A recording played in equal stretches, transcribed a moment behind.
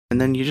And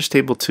then you're just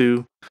able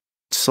to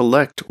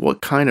select what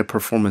kind of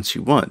performance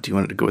you want. Do you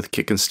want it to go with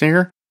kick and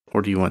snare?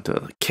 Or do you want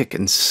to kick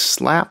and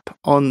slap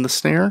on the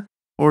snare?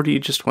 Or do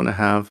you just want to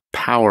have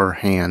power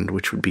hand,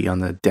 which would be on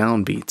the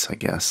downbeats, I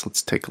guess?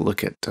 Let's take a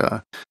look at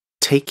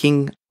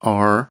taking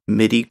our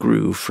MIDI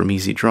groove from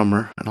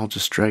EZDrummer, and I'll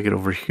just drag it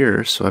over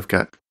here. So I've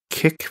got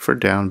kick for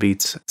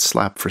downbeats,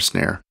 slap for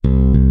snare.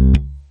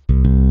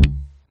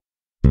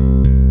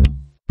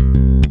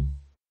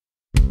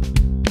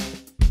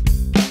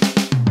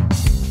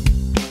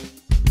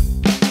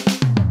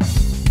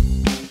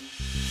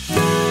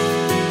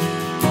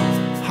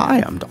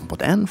 Hi, I'm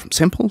Dan from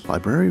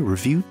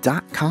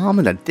SampleLibraryReview.com,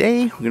 and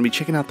today we're going to be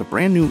checking out the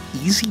brand new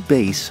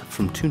EZBass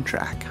from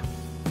Toontrack.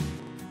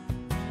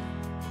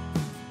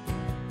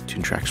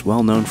 Toontrack's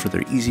well known for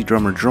their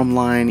EZDrummer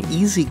drumline,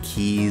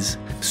 EZKeys,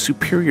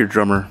 superior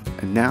drummer,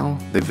 and now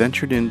they've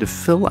ventured in to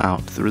fill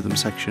out the rhythm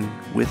section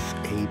with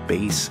a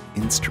bass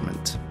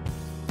instrument.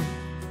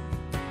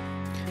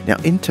 Now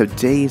in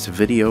today's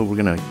video,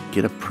 we're going to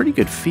get a pretty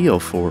good feel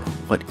for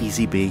what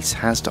EZBass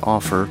has to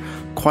offer,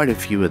 quite a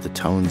few of the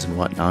tones and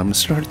whatnot. I'm going to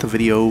start the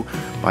video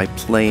by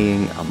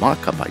playing a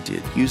mock-up I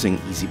did using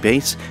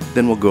EZBass,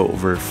 then we'll go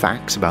over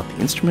facts about the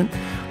instrument.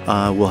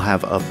 We'll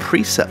have a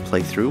preset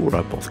playthrough where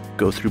I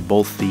go through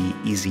both the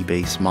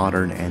EZBass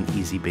Modern and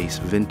EZBass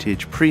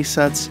Vintage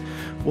presets.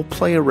 We'll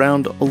play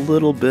around a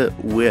little bit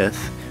with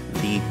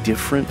the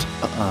different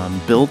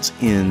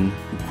built-in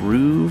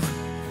groove,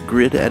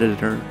 grid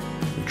editor,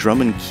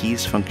 drum and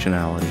keys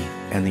functionality,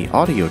 and the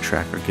audio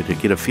tracker,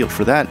 get a feel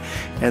for that,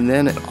 and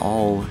then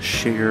I'll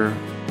share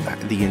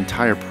the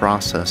entire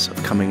process of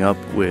coming up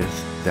with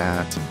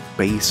that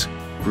bass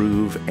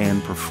groove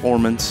and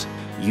performance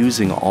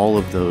using all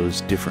of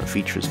those different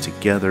features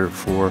together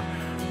for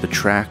the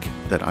track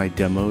that I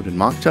demoed and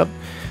mocked up.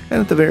 And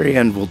at the very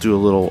end, we'll do a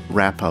little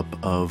wrap up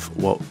of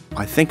what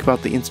I think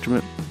about the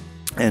instrument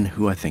and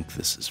who I think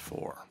this is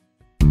for.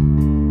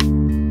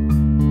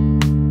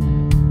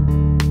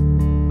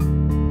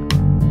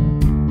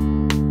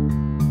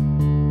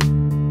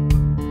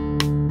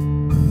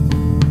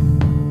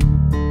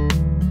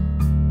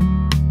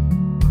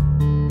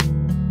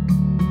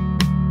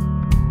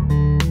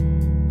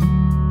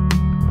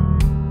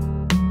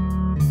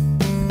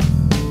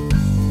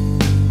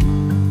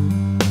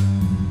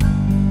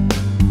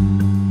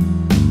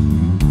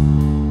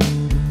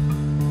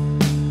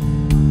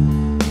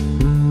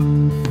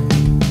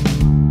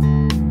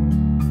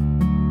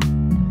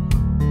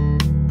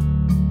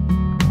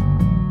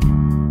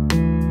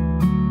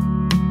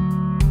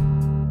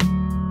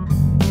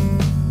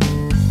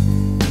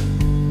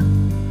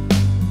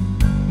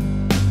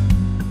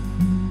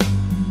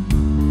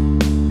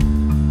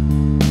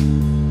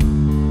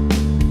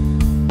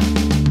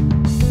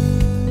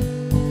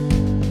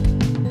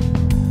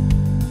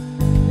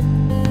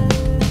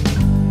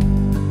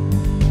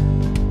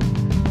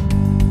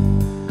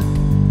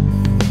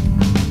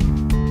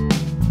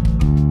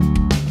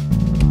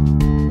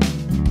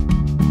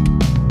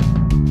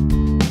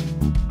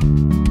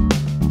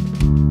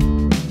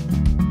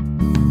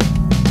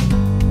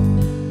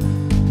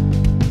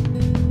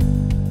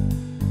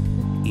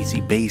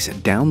 EZBass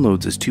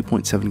downloads as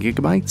 2.7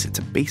 gigabytes. It's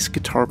a bass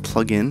guitar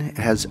plugin. It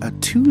has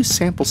two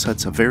sample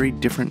sets of very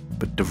different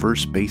but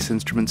diverse bass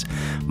instruments.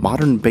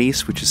 Modern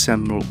bass, which is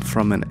sampled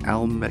from an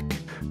Almec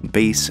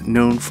bass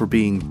known for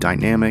being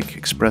dynamic,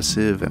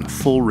 expressive, and a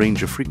full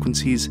range of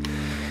frequencies.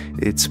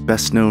 It's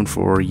best known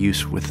for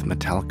use with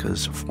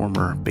Metallica's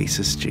former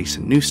bassist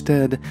Jason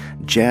Newsted,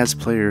 jazz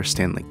player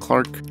Stanley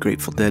Clarke,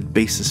 Grateful Dead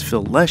bassist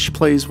Phil Lesh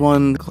plays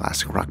one,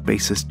 classic rock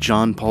bassist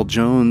John Paul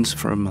Jones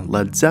from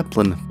Led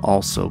Zeppelin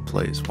also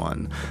plays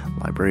one.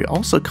 The library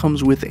also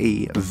comes with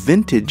a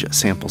vintage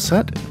sample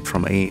set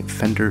from a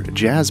Fender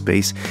jazz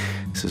bass.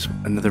 This is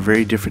another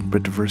very different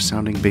but diverse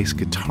sounding bass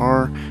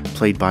guitar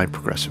played by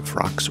progressive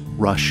rock's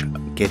Rush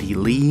Geddy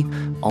Lee,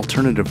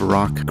 alternative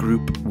rock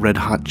group Red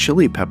Hot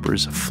Chili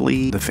Peppers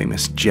Flea, the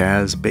famous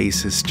jazz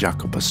bassist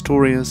Jaco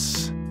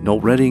Pastorius,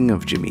 Noel Redding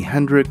of Jimi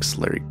Hendrix,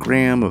 Larry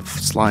Graham of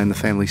Sly and the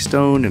Family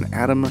Stone, and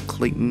Adam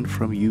Clayton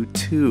from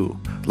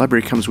U2. The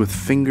library comes with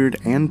fingered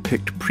and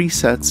picked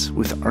presets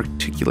with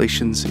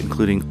articulations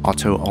including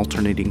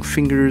auto-alternating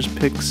fingers,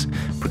 picks,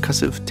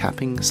 percussive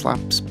tapping,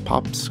 slaps,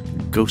 pops,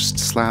 ghost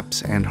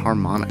slaps, and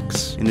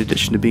harmonics. In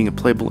addition to being a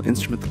playable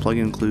instrument, the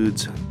plugin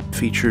includes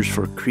features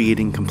for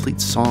creating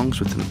complete songs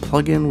within the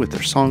plugin with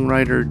their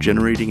songwriter,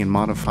 generating and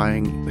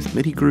modifying with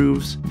MIDI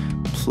grooves,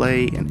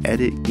 play and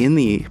edit in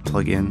the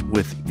plugin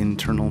with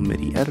internal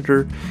MIDI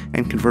editor,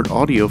 and convert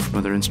audio from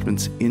other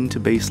instruments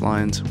into bass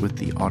lines with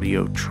the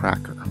audio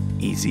tracker.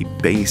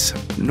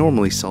 EZBass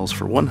normally sells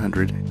for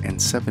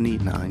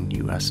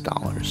 $179 US. I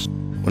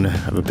want to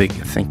have a big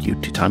thank you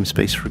to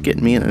Timespace for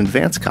getting me an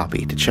advance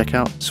copy to check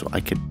out so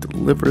I could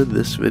deliver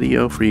this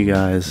video for you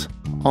guys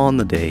on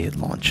the day it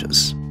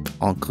launches.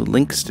 I'll include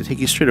links to take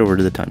you straight over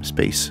to the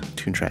Timespace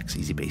Toontrack's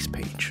EZBass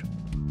page.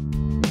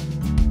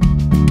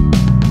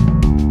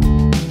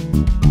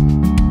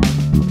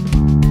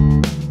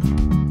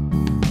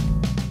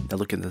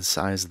 look at the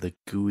size of the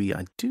GUI,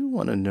 I do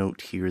want to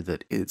note here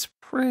that it's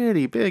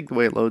pretty big the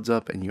way it loads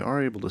up, and you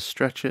are able to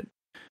stretch it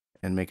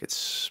and make it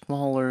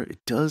smaller. It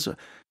does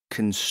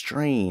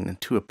constrain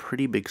to a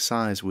pretty big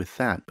size with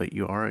that, but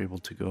you are able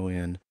to go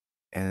in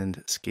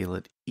and scale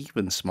it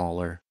even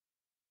smaller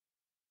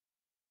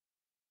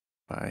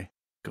by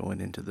going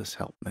into this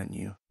help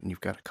menu, and you've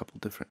got a couple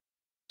different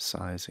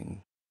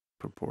sizing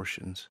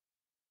proportions.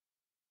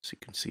 So you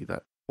can see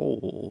that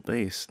whole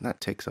bass, and that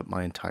takes up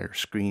my entire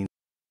screen.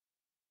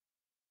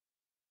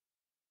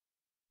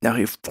 Now,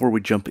 before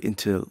we jump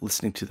into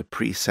listening to the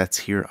presets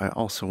here, I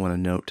also want to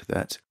note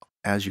that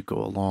as you go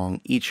along,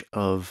 each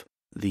of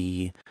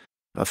the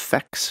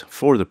effects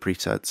for the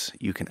presets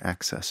you can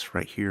access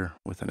right here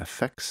with an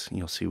effects.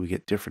 You'll see we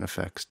get different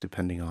effects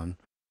depending on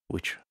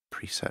which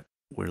preset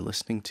we're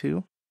listening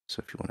to.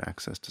 So if you want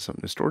access to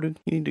something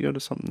distorted, you need to go to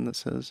something that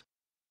says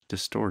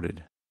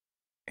distorted,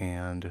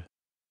 and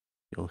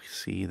you'll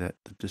see that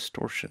the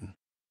distortion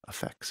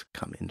effects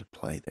come into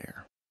play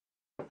there.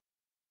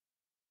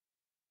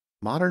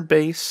 Modern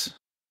bass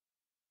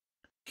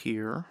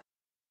here.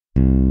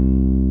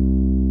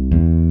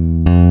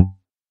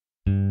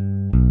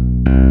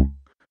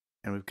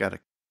 And we've got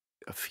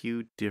a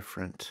few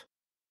different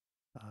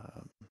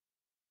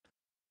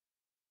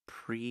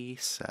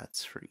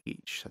presets for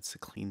each. That's the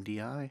clean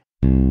DI.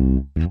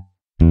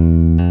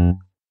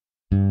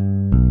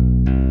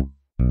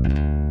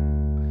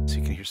 So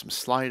you can hear some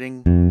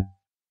sliding.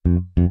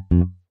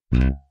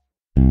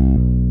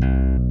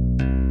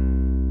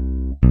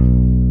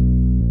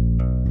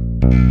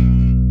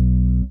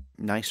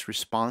 Nice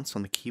response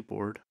on the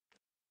keyboard.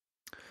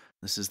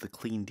 This is the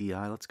clean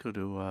DI. Let's go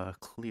to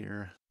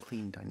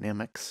clean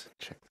dynamics.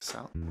 Check this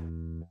out. Now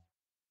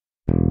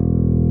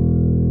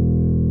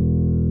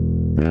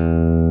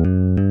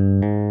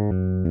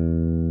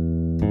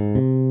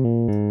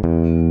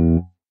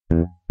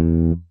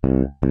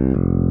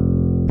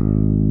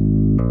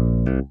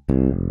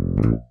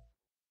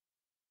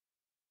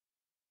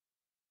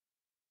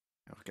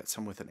we've got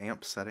some with an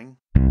amp setting.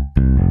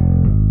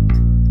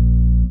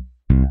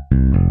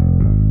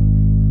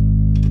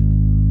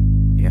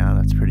 Yeah,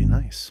 that's pretty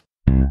nice.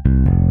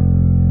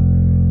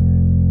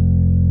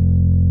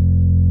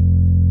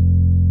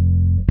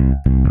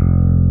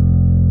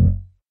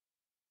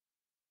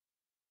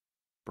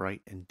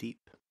 Bright and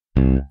deep.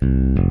 Now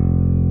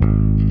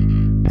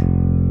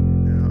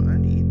I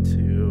need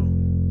to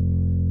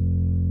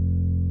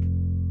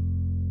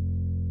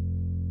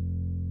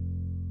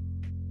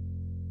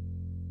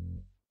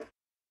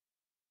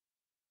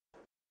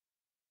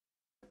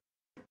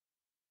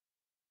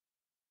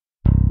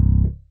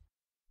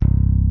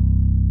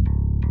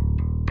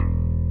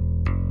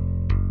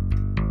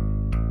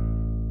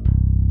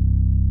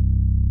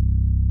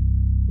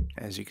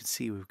as you can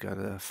see, we've got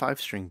a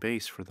 5-string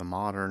bass for the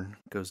modern.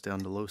 It goes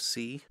down to low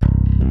C.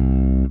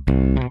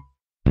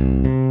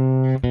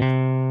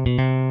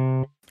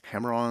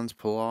 Hammer-ons,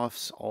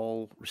 pull-offs,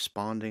 all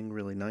responding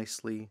really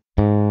nicely.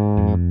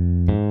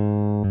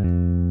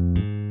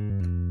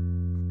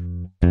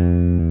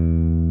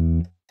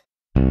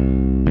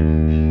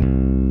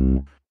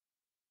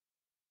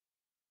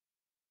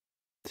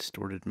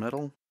 Distorted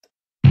metal.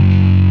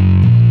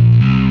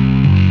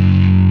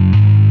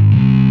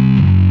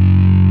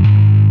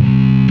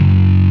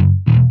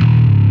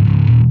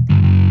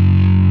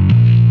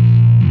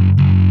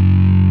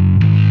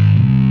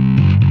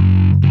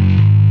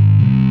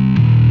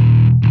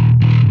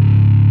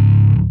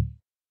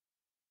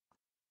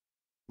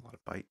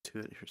 Bite to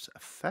it. Here's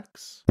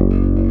effects.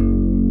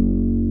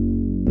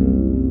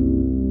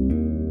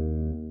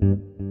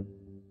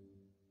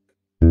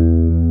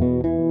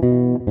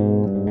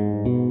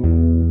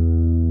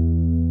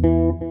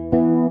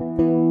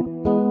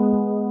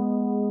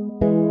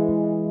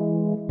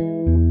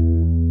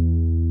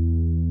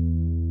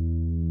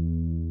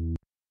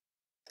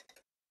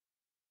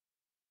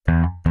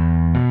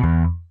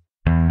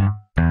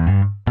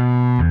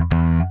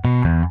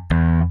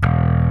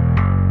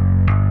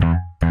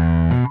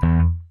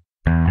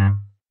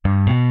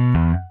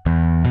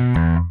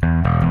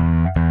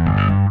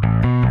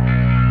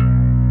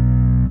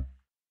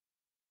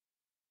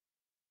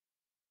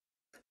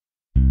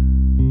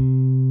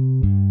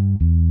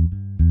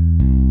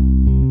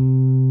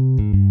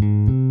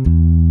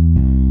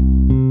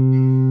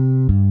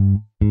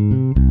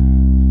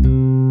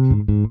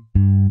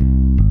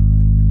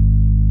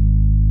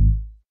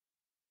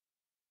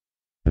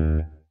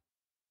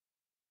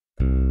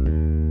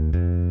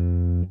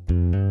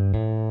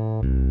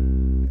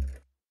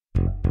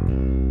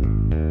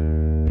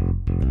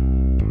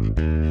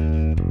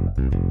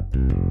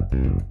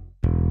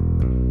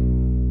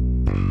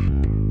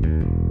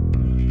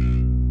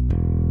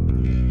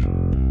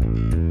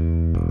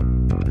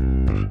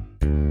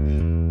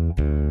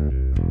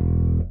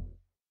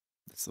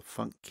 It's the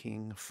Funk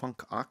King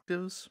Funk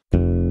Octaves.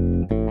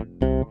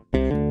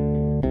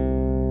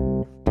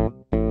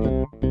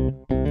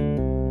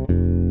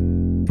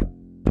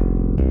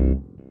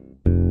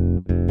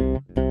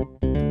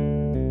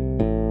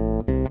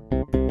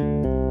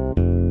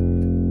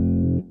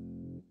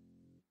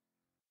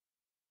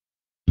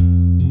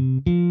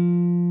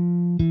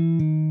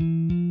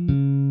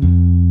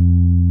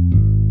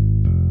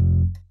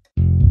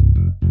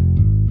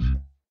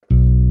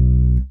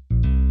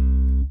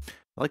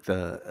 I like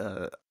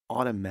the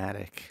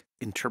automatic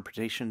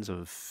interpretations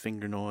of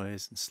finger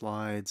noise and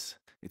slides.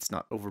 It's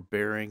not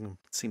overbearing,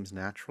 it seems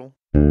natural.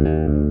 This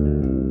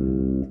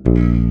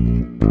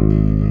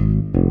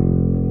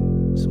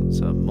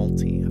one's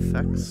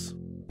multi-effects.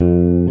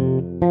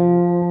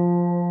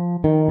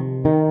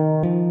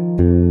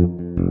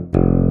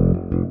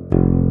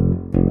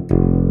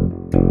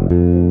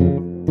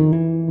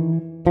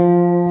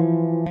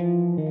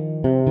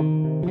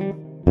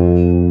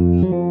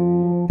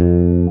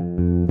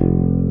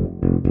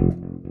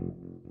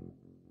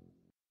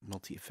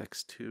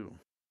 Multi-effects 2.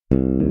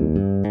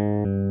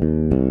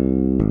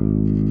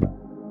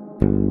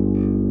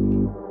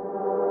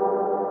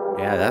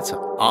 Yeah, that's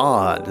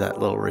odd, that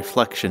little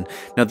reflection.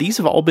 Now, these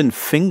have all been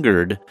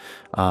fingered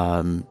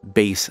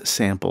bass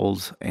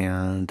samples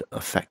and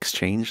effects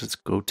change. Let's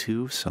go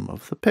to some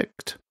of the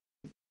picked.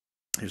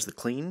 Here's the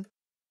clean.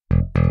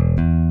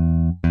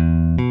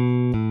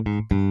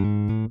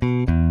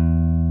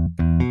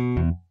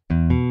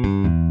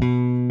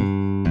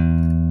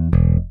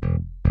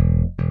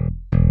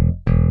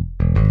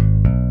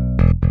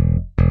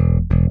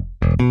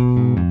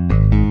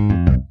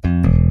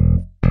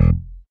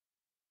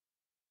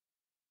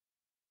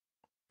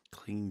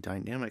 Clean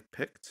dynamic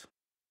picked.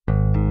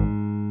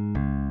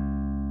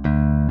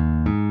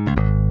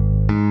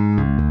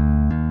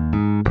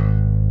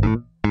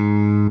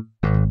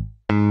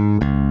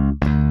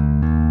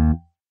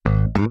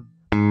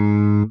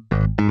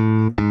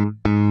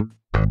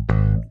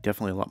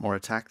 Definitely a lot more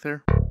attack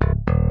there.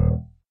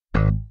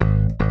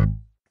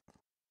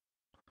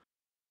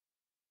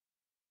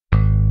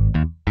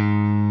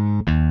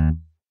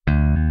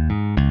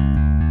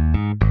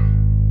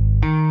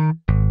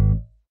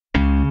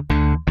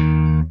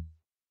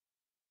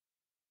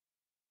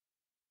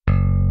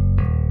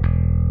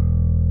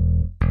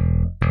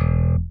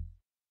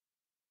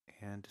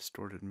 And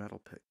distorted metal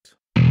picked.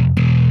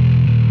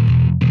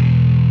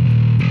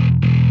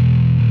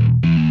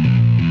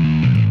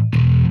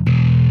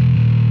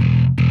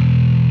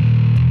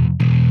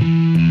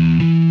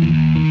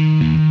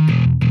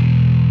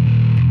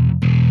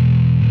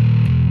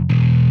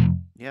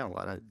 Yeah,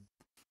 a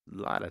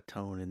lot of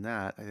tone in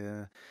that.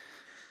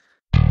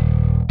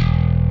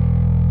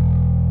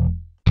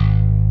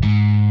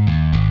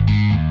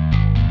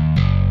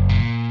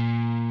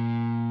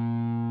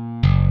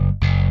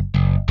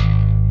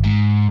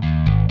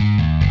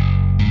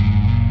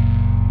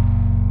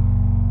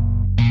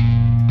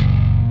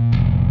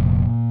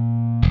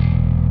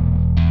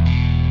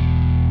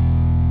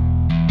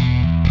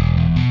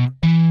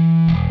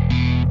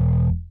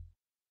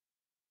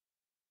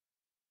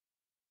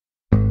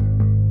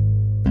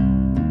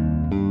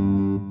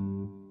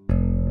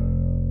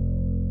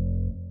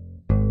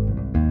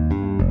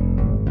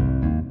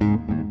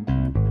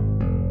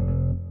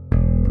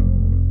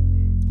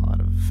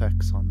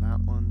 Effects on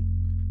that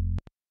one.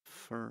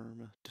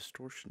 Firm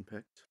distortion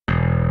picked.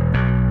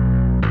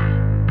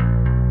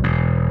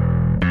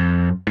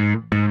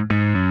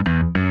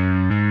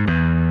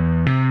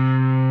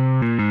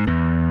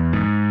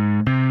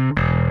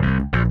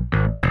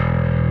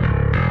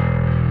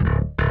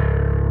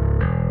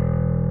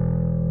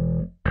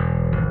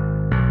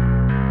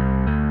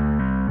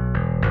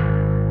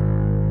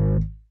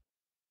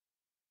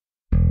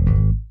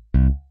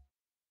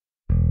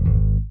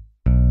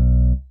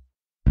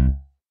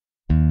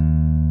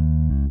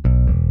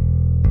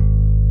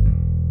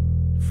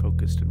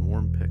 Focused and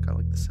warm pick. I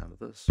like the sound of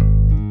this.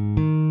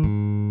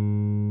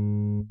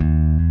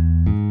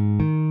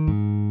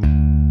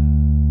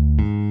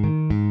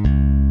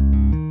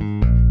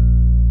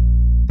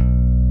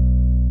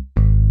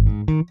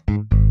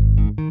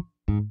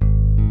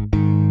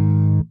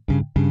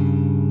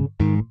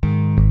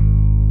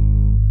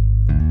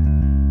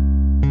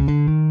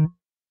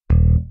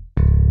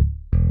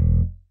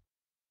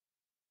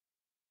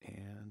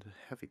 And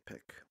heavy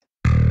pick.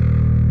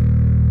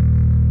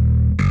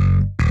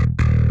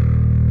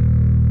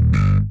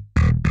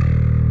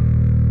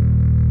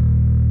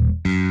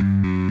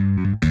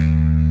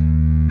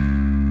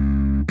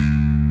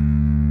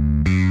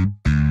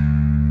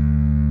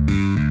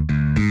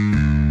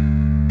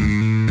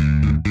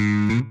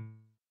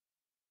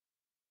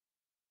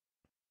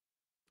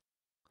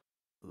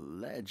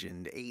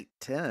 Legend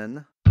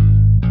 810.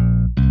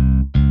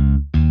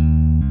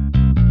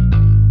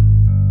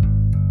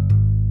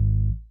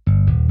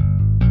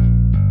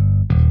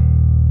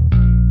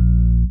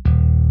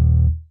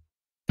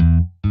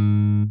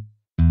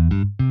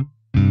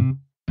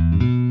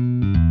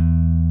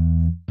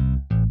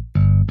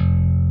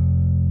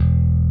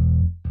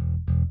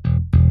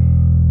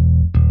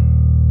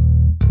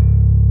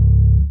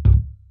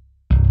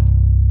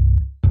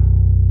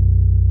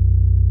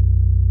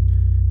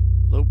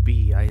 Low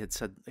B, I had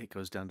said it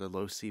goes down to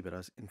low C, but I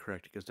was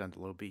incorrect. It goes down to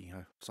low B. I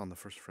was on the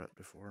first fret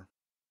before.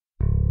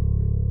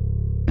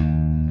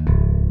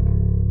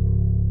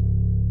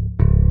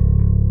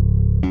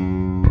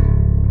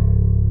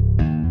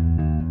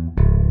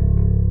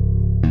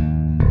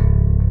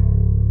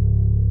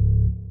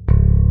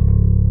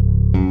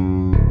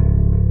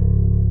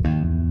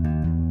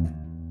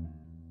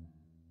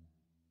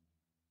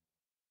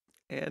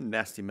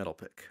 nasty metal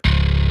pick.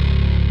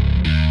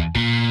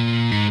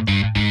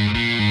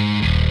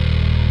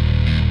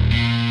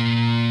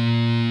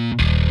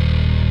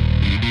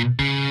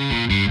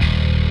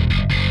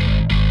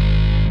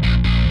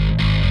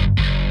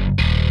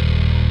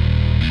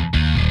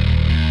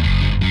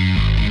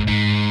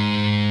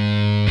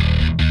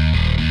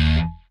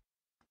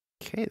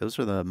 Okay, those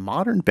are the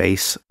modern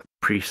bass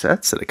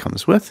presets that it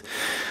comes with.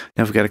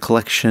 Now we've got a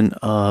collection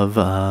of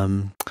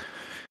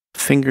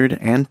fingered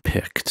and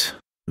picked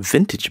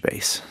vintage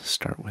bass.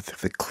 Start with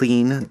the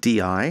clean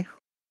DI.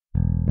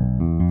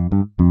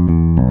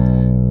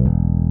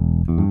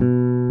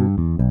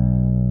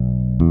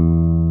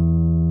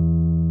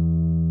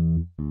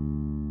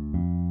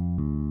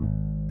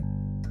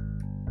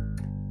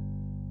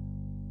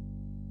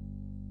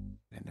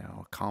 And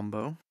now a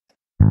combo.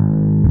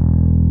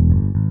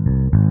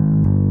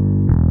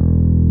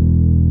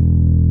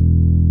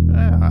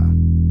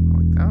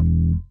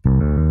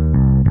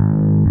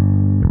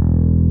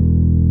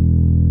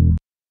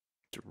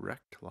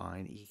 Direct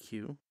line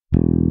EQ.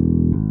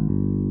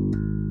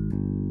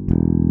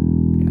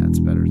 Yeah, it's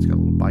better. It's got a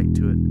little bite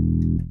to it.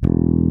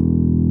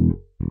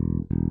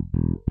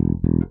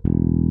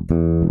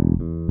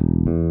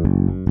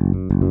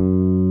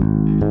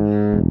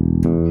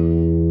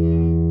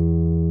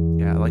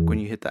 Yeah, I like when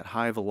you hit that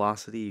high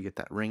velocity, you get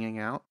that ringing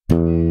out.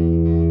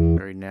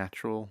 Very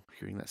natural,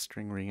 hearing that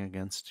string ring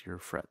against your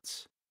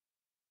frets.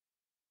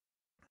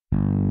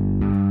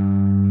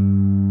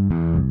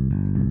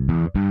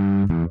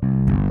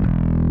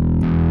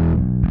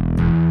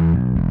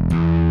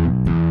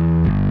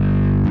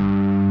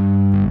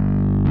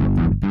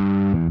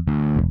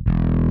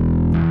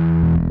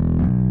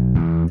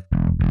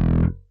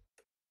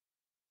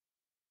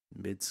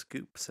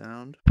 Mid-scoop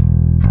sound.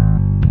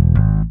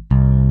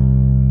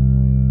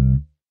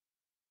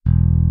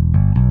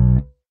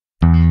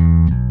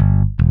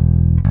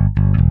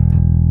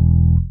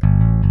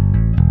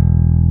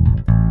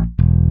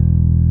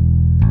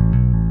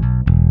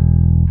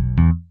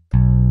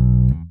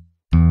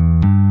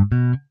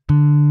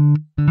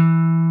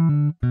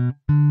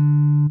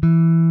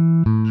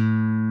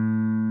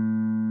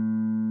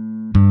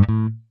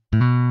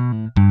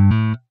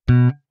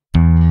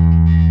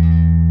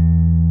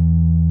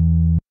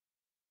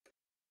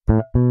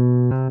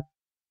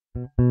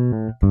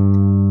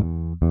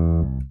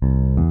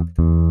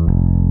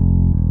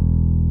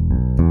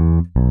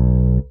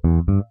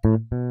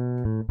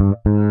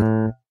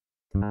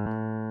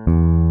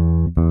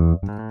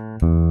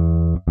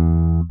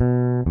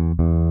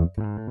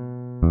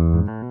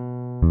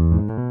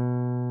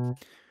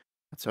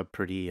 That's a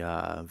pretty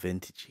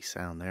vintagey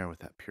sound there with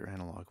that pure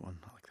analog one.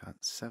 I like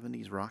that.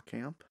 70s rock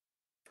amp.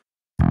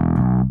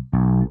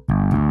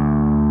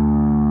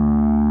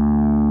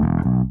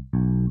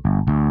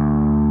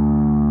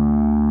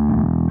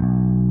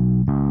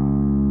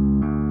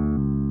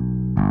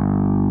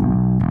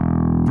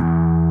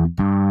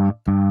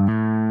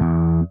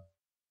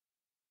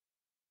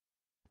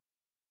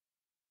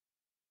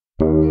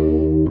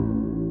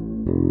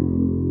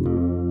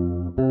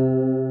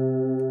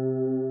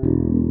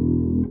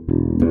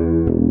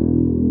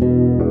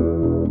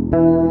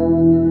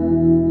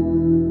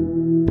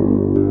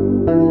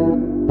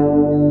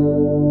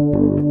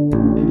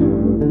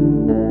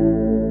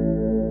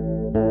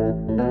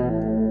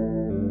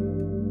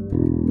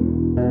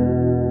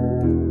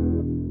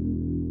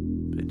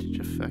 Vintage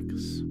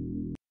effects,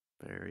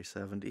 very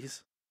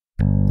 70s.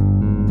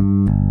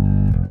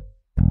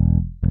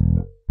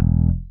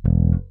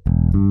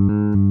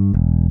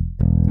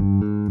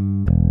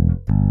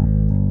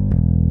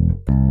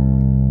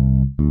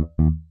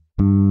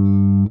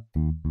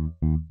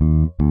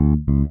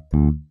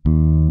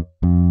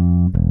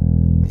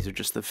 These are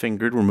just the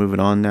fingered. We're moving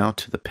on now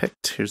to the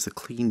picked. Here's the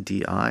clean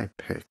DI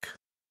pick.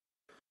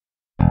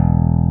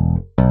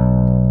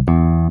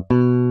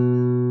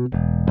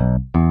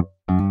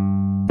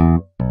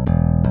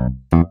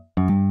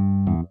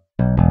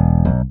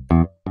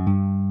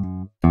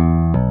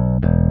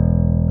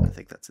 I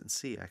think that's in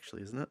C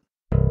actually, isn't it?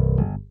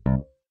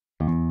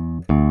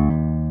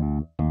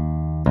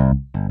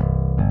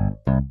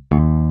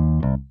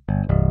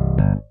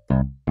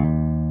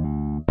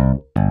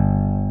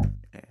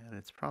 And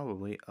it's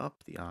probably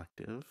up the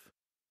octave.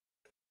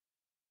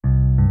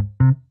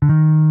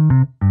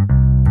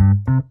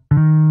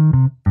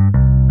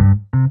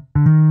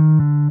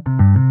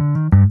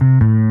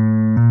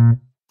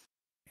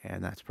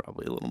 And that's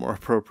probably a little more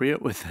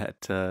appropriate with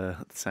that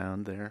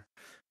sound there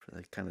for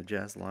that kind of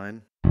jazz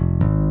line.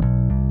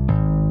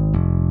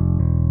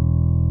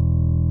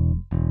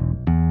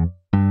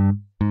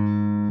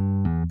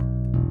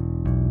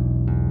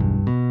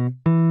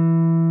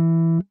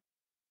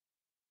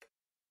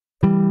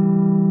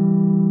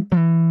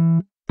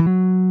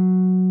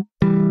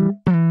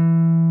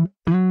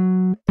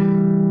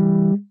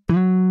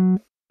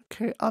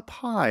 Okay, up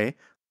high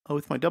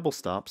with my double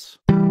stops.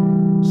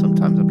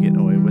 Sometimes I'm getting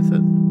away with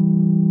it.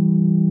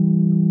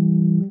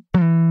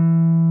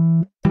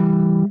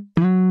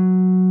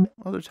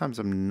 Other other times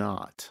I'm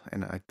not.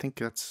 And I think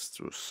that's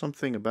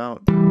something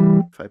about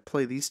if I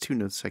play these two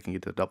notes, I can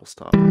get a double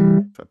stop.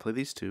 If I play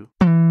these two,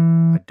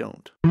 I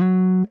don't.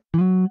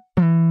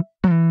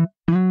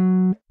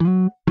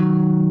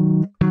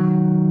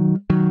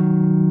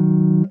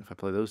 If I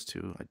play those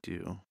two, I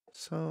do.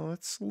 So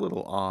it's a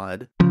little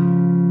odd.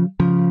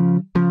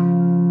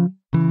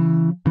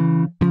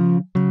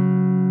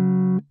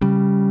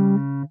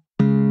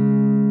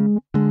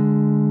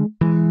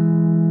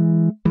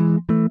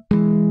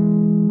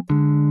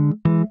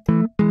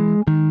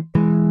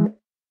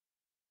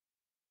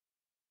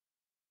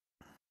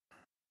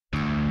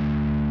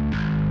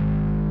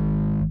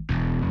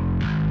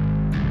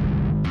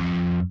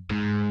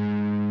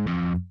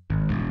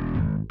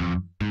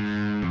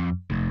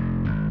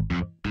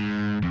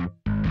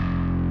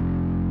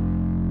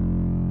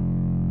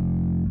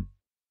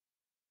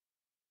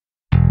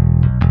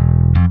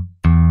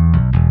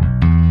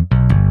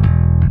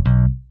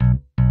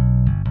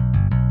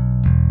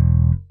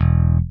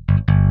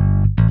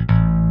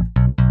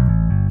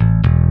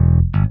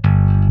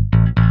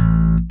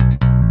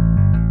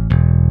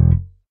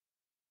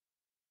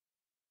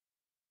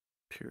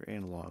 Pure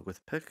analog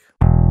with pick.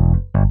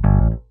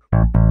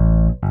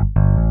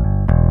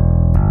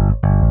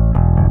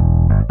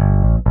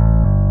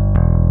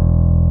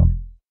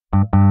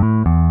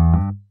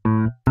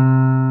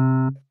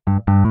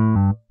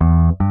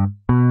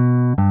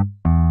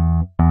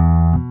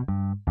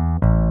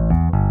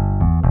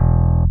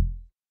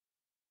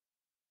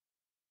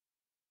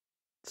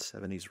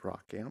 '70s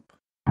rock amp.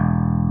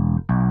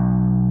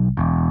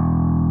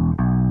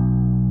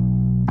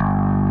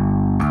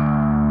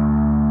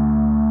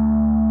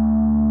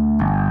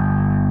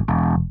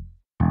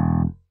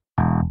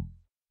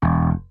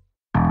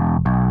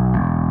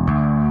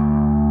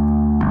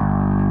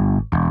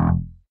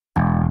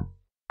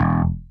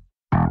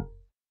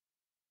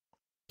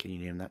 Can you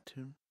name that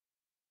tune?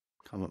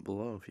 Comment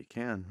below if you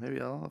can.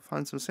 Maybe I'll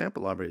find some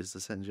sample libraries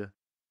to send you.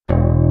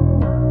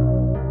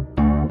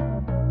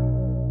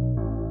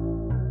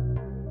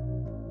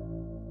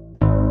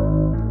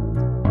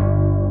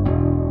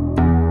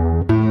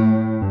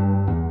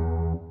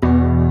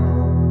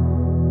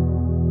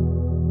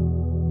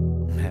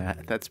 Yeah,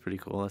 that's pretty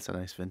cool. That's a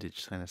nice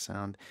vintage kind of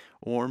sound.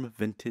 Warm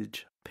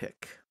vintage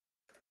pick.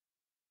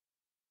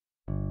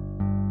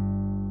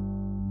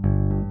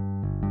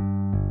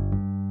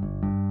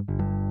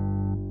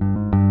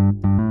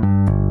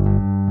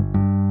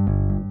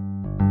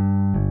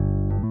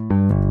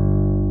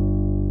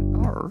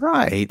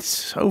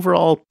 Right.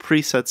 Overall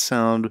preset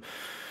sound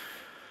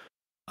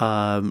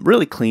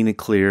really clean and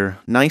clear.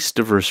 Nice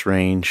diverse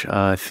range.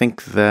 I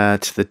think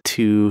that the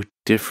two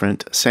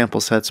different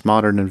sample sets,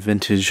 modern and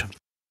vintage,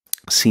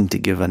 seem to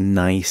give a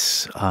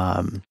nice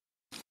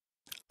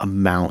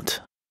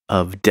amount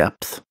of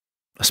depth,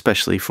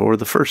 especially for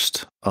the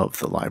first of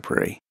the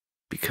library.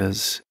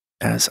 Because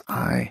as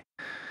I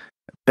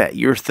bet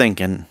you're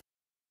thinking,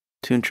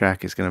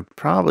 Toontrack is going to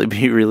probably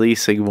be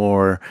releasing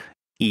more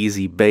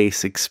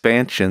EZBass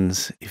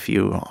expansions if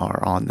you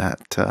are on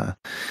that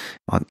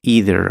on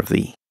either of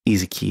the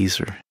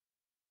EZKeys or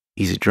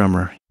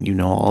EZDrummer. You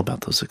know all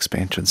about those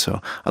expansions, so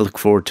I look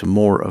forward to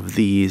more of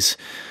these.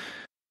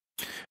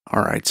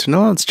 Alright, so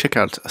now let's check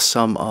out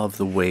some of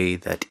the way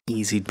that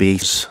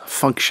EZBass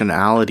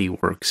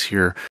functionality works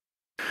here.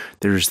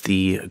 There's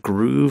the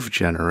groove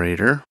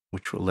generator,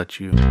 which will let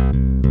you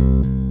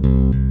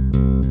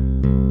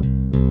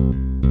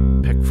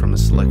pick from a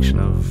selection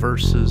of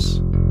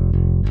verses,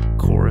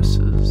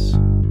 choruses,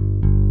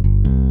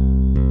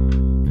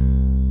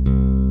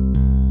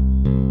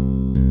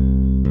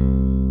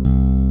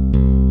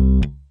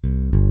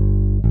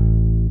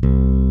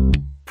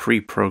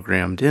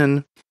 pre-programmed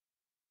in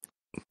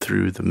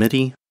through the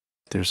MIDI.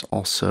 There's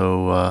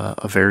also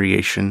a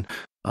variation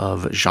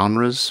of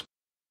genres.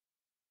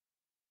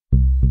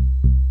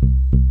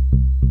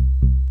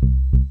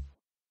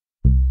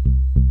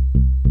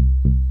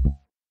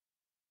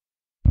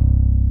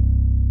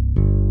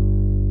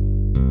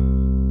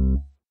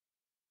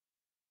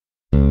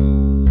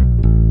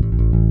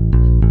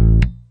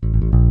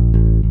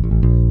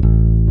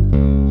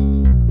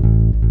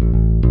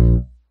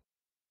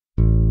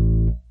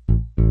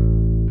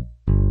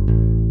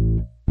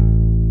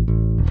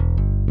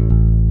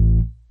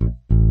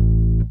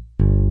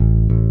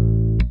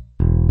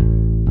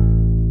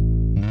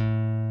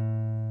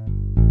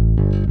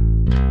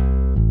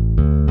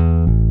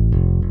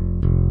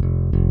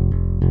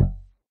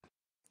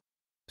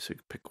 So you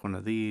can pick one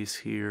of these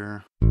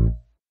here.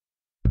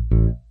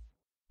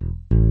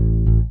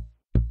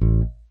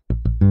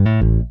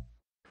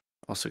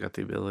 Also got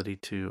the ability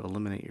to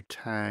eliminate your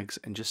tags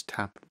and just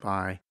tap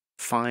by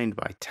find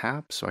by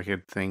tap. So I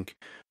could think,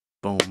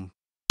 boom.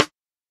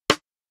 There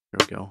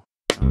we go.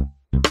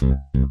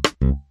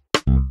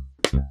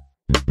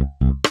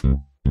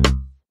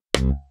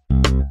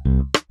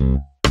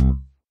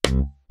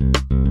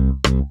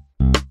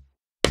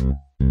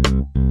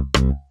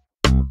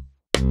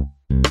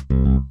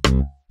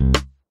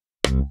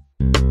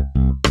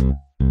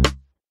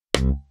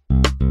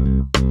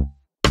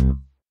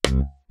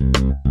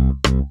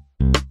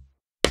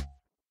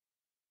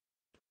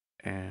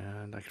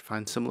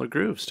 find similar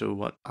grooves to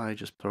what I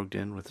just plugged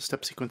in with the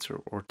step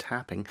sequencer or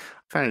tapping.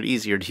 I find it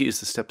easier to use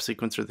the step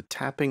sequencer. The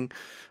tapping,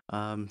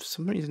 for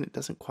some reason it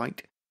doesn't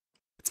quite,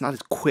 it's not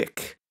as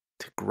quick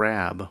to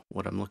grab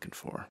what I'm looking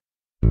for.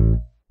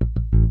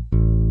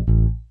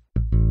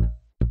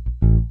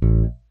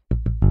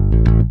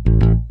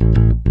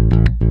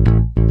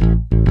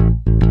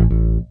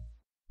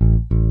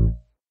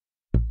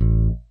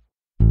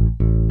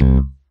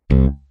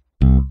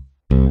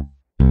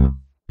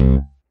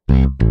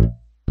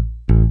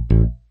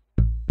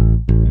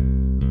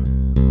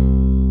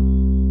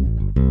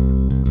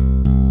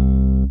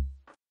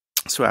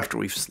 So after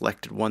we've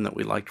selected one that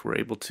we liked, we're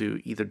able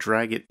to either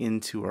drag it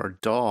into our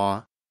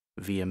DAW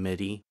via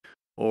MIDI,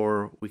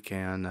 or we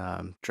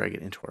can drag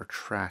it into our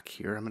track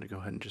here. I'm going to go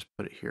ahead and just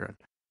put it here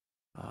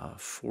at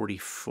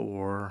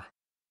 44.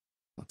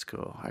 Let's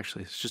go.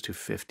 Actually, let's just do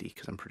 50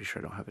 because I'm pretty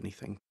sure I don't have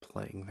anything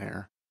playing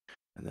there.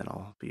 And then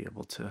I'll be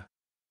able to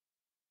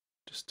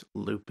just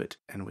loop it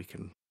and we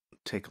can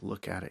take a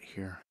look at it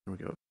here. Here we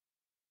go.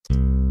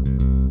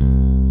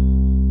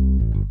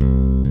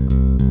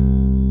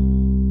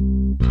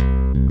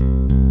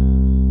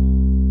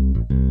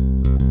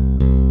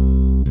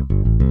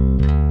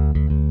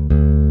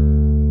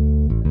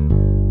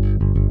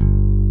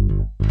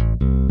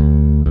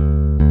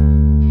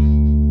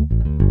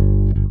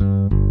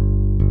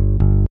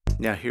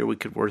 Now here we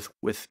could work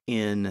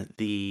within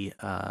the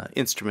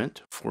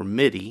instrument for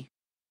MIDI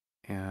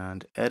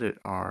and edit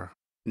our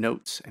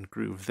notes and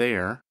groove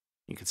there.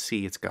 You can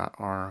see it's got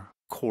our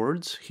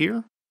chords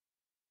here,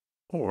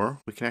 or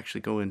we can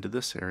actually go into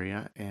this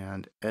area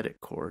and edit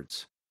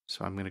chords.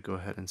 So I'm going to go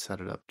ahead and set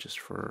it up just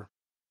for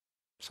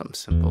something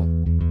simple,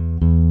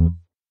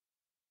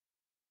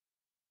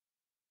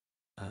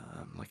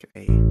 like an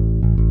A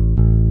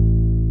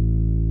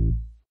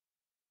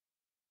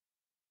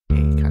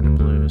kind of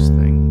blues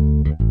thing.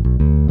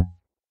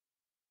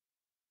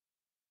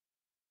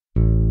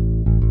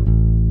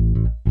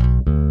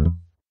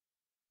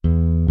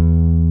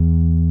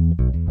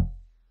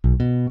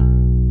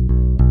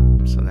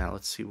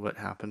 Let's see what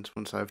happens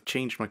once I've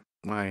changed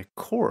my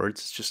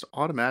chords. It's just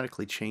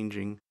automatically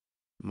changing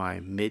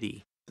my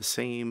MIDI. The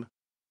same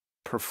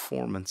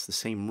performance, the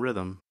same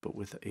rhythm, but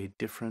with a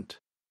different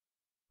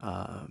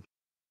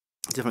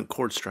different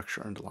chord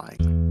structure underlying.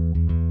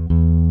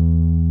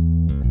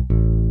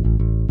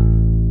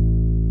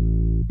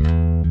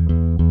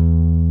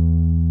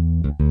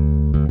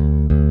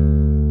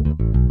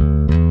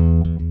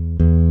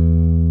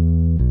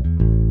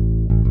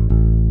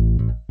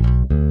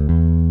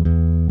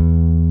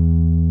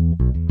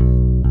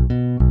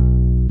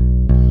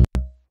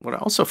 What I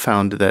also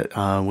found that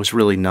was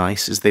really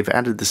nice is they've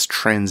added this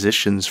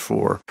transitions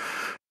for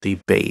the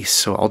bass.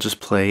 So I'll just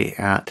play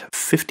at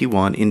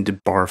 51 into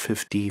bar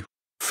 50,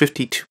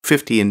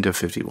 50 into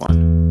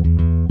 51.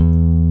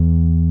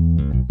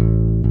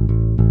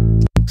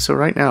 So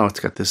right now it's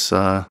got this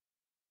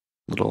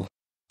little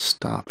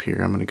stop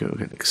here. I'm going to go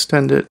ahead and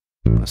extend it.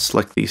 I'm going to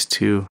select these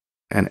two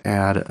and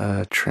add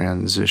a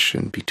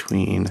transition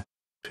between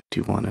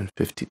 51 and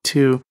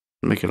 52.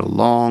 Make it a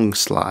long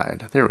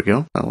slide. There we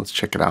go. Now let's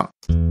check it out.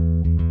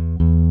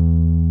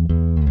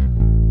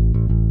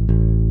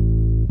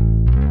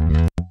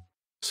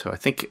 So I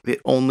think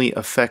it only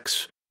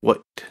affects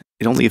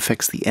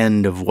the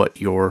end of what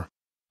you've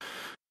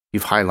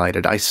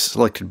highlighted. I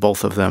selected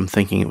both of them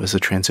thinking it was a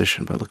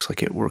transition, but it looks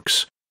like it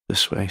works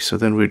this way. So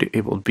then we'd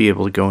be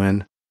able to go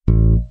in,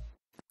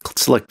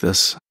 select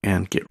this,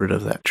 and get rid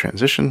of that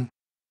transition.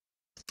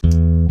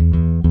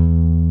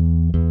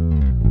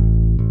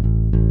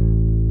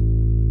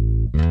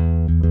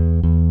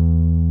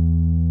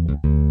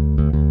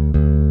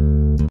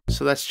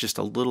 So that's just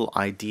a little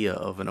idea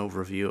of an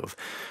overview of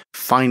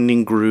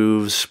finding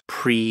grooves,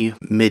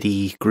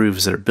 pre-MIDI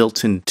grooves that are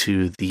built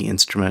into the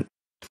instrument,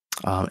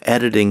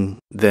 editing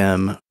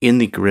them in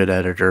the grid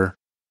editor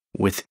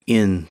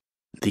within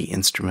the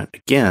instrument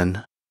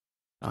again.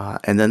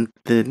 And then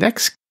the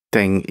next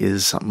thing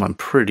is something I'm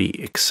pretty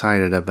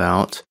excited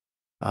about,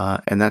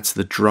 and that's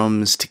the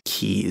drums to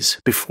keys.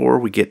 Before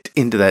we get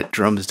into that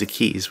drums and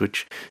keys,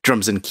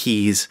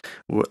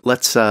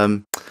 let's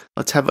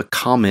have a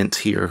comment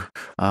here.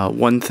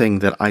 One thing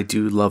that I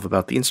do love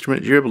about the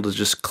instrument, you're able to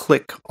just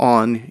click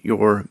on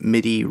your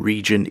MIDI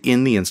region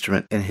in the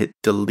instrument and hit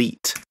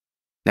delete.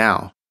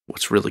 Now,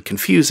 what's really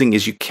confusing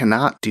is you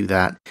cannot do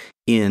that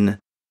in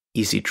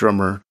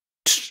EZDrummer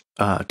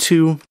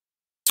 2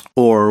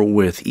 or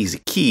with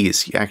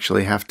EZKeys. You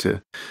actually have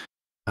to,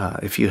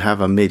 if you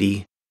have a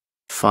MIDI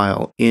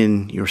file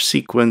in your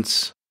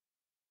sequence,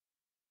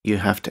 you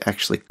have to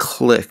actually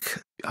click,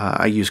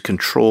 I use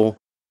Control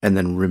and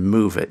then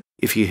remove it.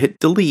 If you hit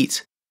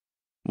delete,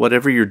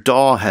 whatever your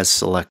DAW has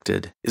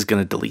selected is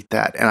going to delete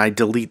that. And I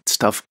delete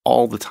stuff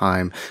all the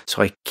time,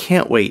 so I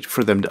can't wait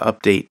for them to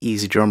update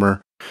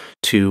EZDrummer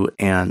 2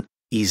 and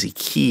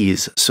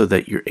EZKeys so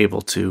that you're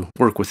able to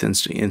work with the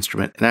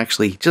instrument and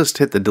actually just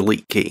hit the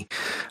delete key.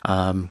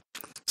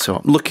 So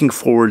I'm looking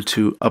forward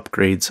to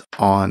upgrades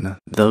on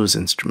those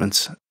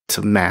instruments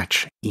to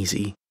match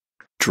EZBass.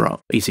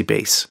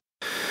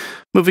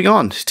 Moving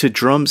on to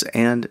drums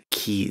and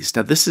keys.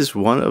 Now, this is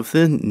one of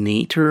the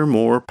neater,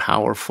 more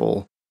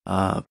powerful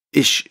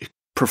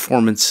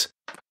performances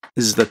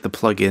that the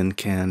plugin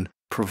can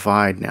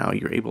provide now.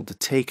 You're able to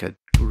take a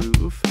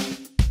groove,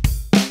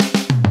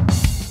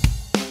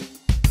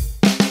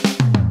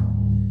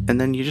 and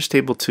then you're just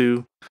able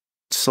to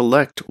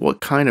select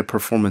what kind of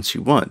performance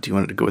you want. Do you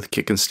want it to go with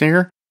kick and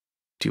snare?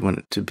 Do you want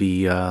it to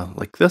be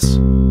like this?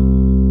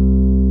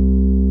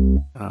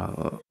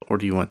 Or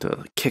do you want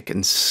to kick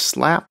and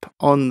slap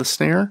on the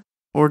snare?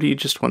 Or do you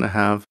just want to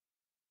have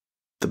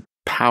the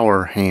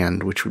power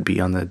hand, which would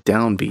be on the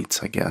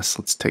downbeats, I guess?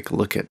 Let's take a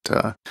look at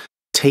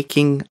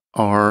taking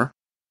our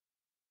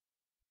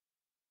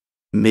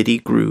MIDI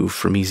groove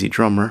from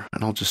EZDrummer,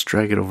 and I'll just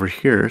drag it over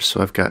here.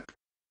 So I've got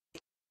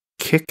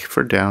kick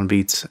for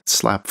downbeats,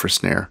 slap for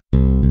snare.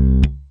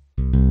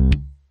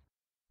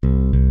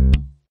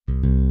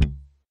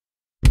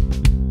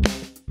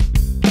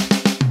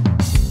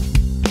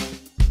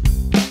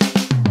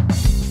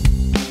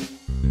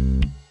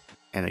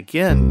 And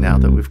again, now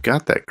that we've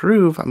got that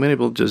groove, I'm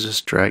able to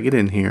just drag it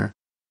in here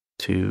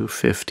to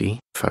 50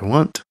 if I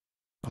want.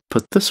 I'll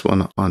put this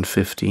one on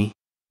 50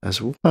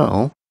 as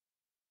well.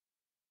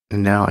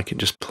 And now I can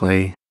just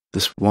play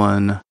this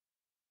one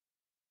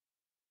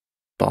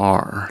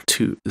bar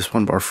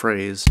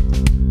phrase.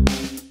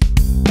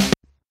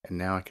 And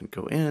now I can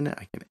go in,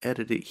 I can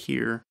edit it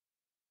here.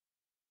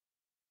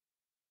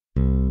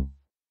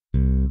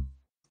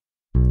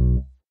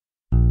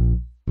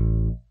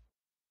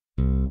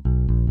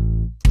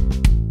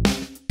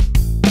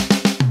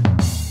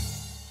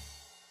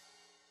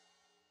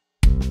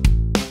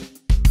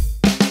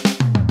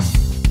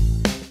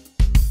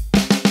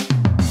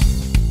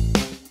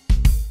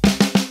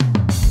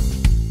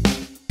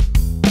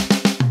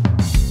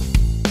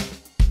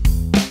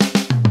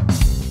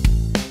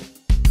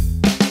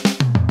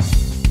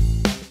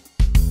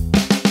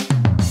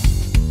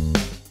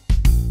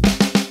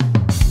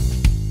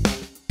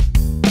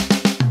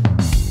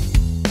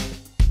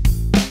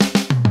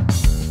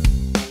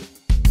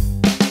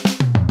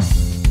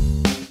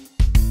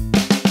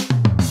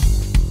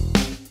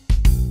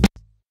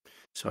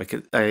 So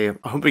I'm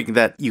hoping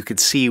that you could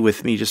see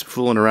with me just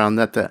fooling around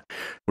that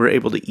we're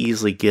able to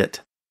easily get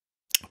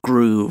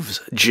grooves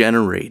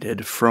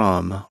generated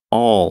from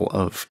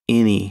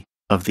any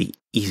of the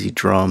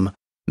EZDrum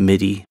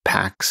MIDI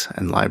packs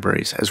and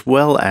libraries, as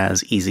well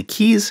as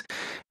EZKeys,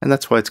 and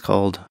that's why it's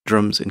called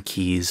Drums and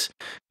Keys,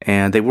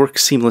 and they work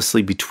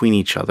seamlessly between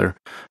each other.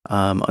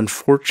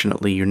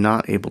 Unfortunately, you're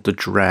not able to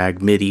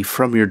drag MIDI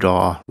from your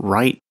DAW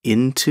right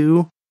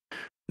into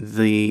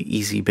the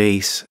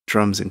EZBass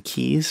drums and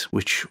keys,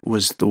 which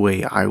was the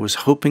way I was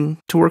hoping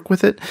to work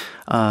with it.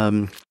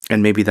 And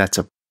maybe that's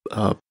a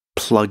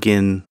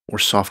plugin or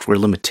software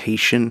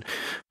limitation,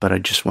 but I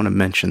just want to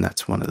mention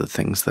that's one of the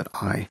things that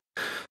I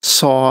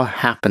saw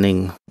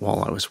happening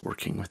while I was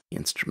working with the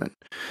instrument.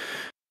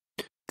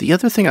 The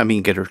other thing I'm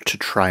going to get to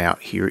try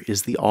out here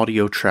is the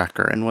audio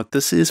tracker, and what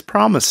this is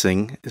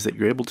promising is that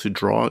you're able to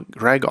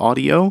drag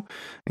audio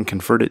and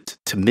convert it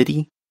to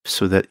MIDI,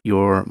 so that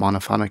your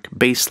monophonic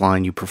bass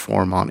line you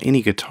perform on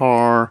any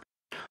guitar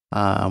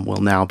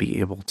will now be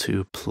able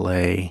to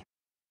play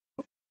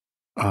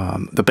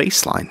the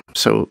bass line.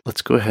 So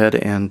let's go ahead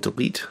and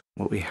delete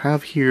what we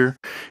have here,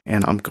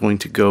 and I'm going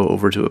to go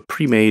over to a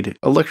pre-made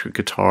electric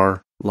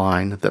guitar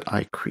line that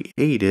I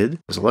created.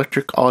 It's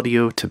electric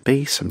audio to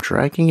bass. I'm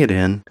dragging it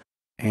in,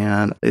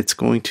 and it's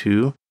going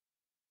to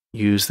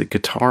use the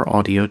guitar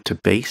audio to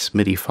bass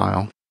MIDI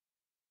file.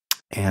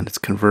 And it's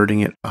converting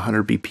it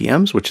 100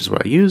 BPMs, which is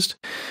what I used.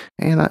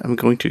 And I'm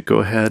going to go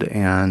ahead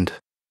and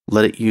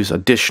let it use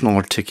additional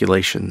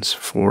articulations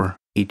for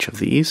each of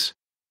these.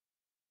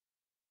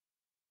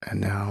 And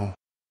now,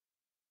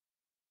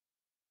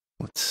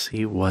 let's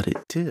see what it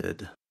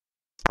did.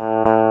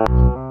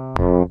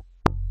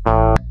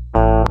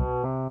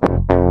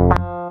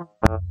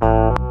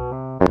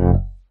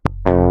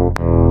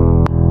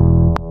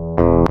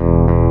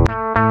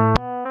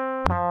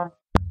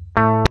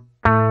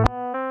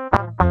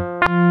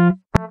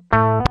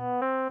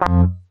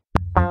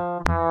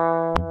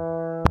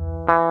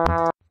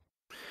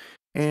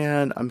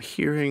 And I'm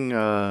hearing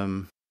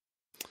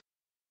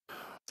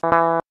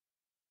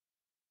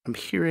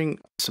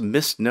some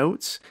missed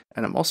notes,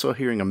 and I'm also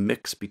hearing a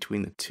mix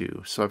between the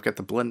two. So I've got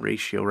the blend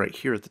ratio right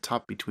here at the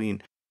top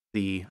between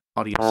the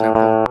audio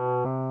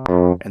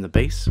sample and the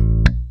bass.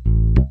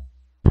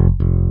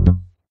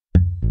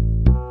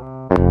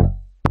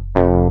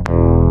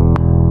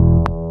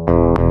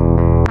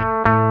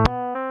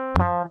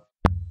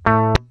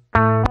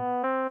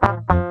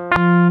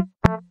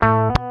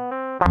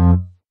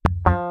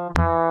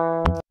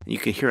 You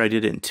can hear I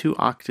did it in 2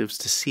 octaves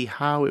to see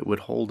how it would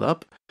hold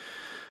up.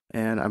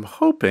 And I'm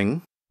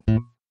hoping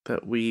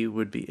that we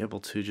would be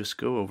able to just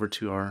go over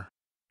to our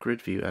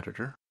grid view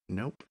editor.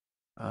 Nope.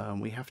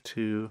 We have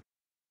to...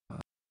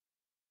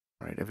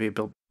 Right, I've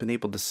been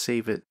able to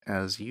save it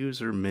as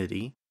user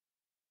MIDI.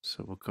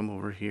 So we'll come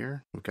over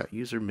here. We've got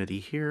user MIDI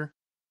here.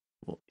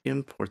 We'll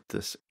import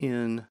this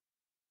in.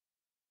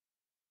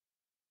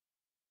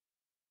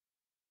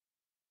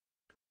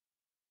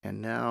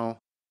 And now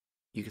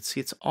you can see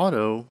it's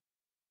auto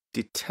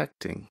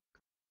detecting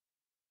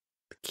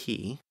the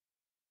key.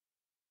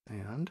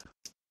 And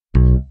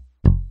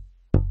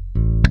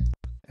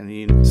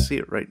you can see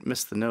it right,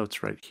 miss the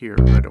notes right here,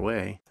 right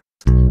away.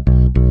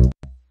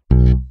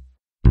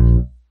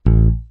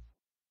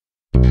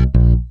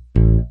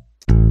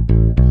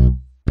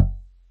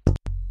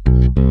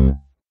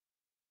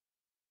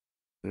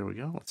 There we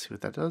go. Let's see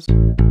what that does.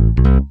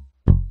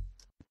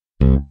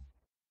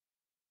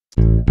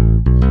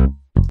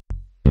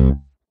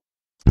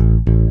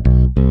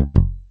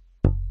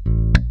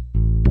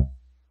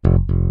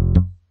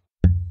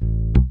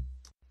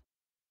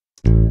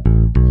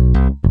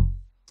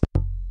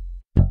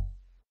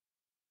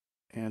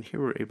 And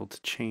here we're able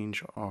to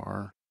change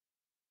our...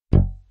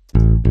 Yeah,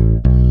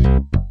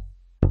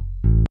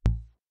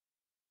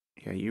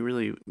 you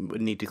really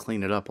would need to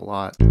clean it up a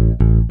lot.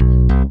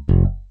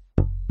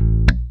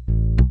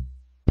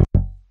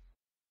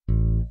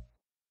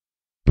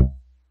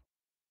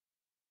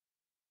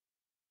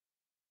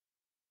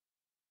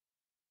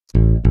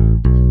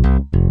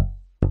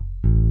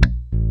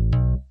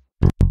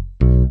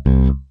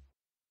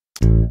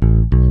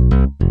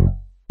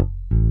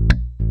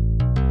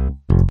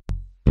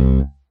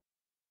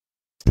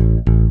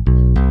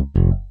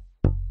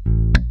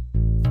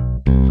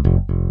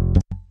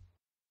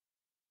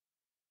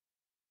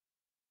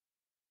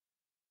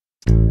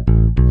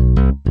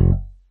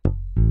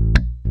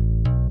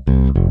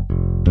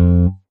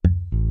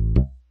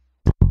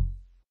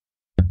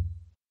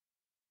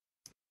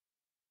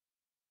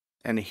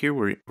 And here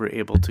we're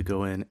able to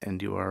go in and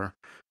do our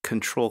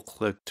control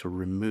click to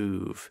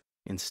remove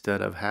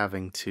instead of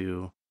having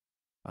to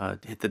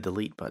hit the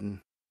delete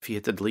button. If you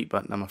hit the delete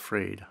button, I'm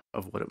afraid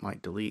of what it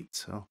might delete.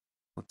 So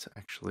let's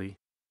actually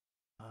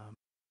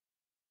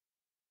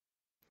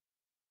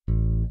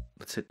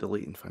let's hit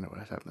delete and find out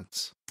what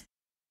happens.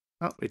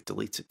 Oh, it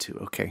deletes it too.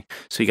 Okay,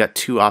 so you got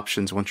two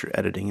options once you're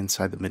editing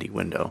inside the MIDI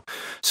window.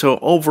 So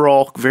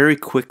overall, very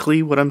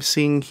quickly, what I'm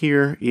seeing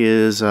here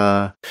is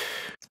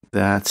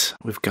that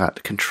we've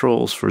got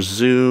controls for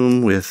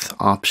zoom with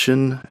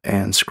option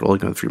and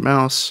scrolling with your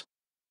mouse,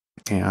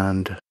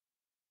 and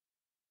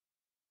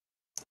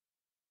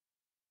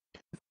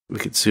we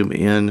could zoom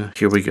in.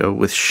 Here we go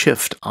with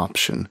shift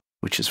option,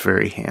 which is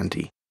very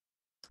handy.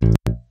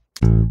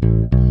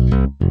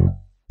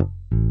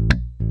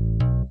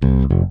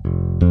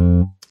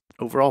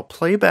 Overall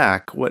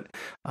playback, what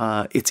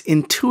it's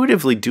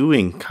intuitively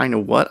doing kind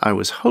of what I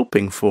was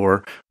hoping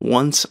for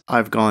once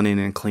I've gone in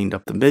and cleaned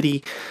up the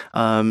MIDI.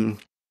 I'm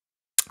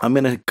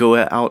going to go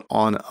out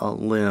on a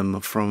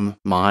limb from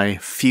my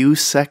few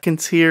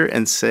seconds here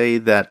and say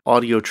that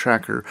Audio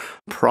Tracker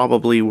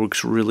probably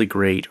works really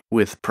great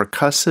with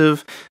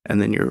percussive,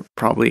 and then you're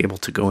probably able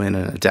to go in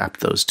and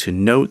adapt those to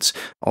notes,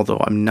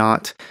 although I'm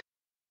not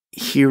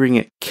hearing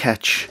it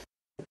catch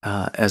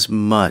as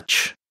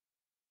much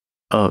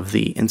of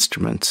the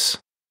instrument's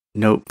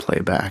note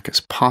playback as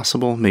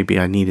possible. Maybe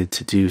I needed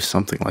to do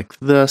something like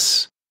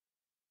this,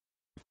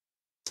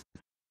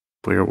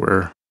 where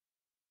we're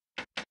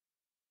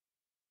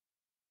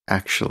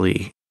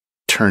actually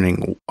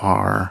turning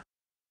our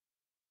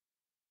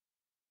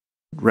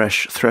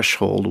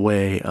threshold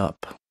way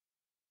up.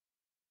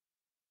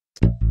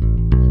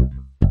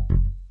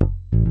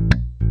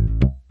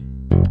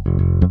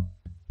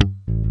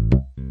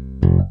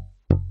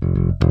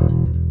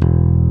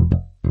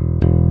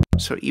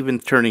 So even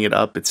turning it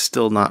up, it's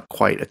still not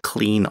quite a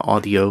clean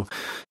audio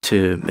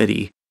to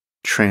MIDI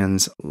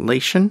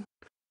translation.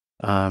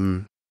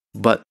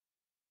 But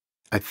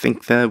I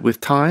think that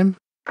with time,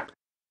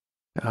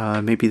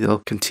 maybe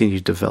they'll continue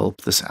to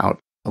develop this out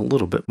a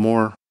little bit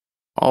more.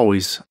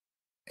 Always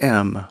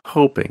am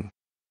hoping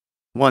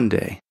one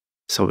day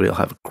somebody will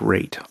have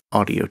great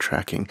audio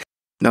tracking.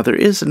 Now, there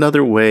is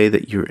another way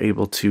that you're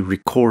able to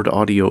record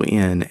audio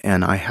in,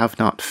 and I have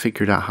not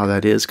figured out how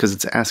that is because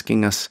it's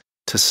asking us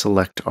to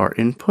select our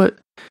input,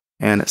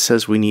 and it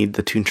says we need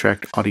the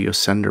Toontrack audio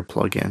sender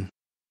plugin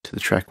to the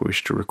track we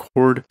wish to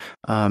record.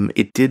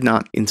 It did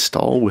not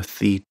install with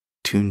the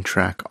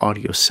Toontrack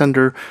audio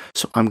sender,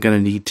 so I'm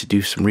going to need to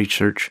do some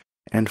research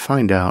and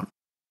find out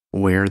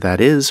where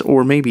that is,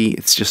 or maybe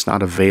it's just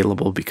not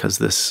available because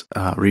this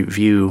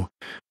review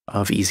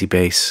of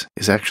EZBass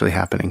is actually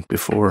happening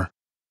before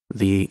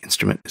the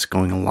instrument is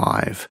going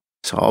live.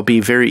 So I'll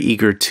be very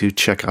eager to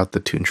check out the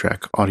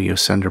Toontrack audio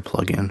sender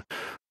plugin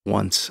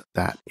once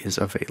that is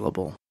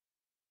available.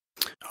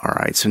 All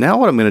right, so now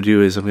what I'm going to do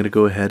is I'm going to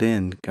go ahead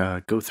and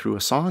go through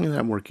a song that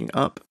I'm working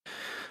up,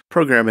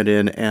 program it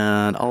in,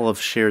 and I'll have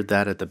shared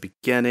that at the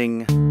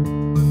beginning.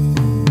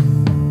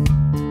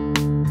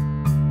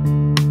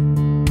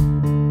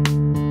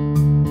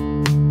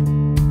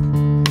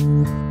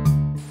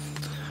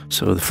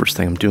 So the first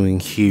thing I'm doing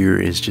here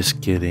is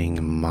just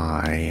getting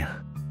my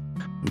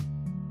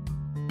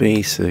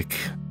basic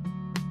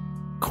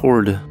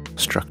chord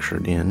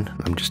structured in.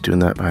 I'm just doing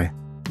that by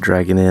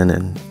dragging in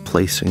and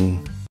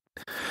placing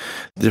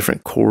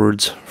different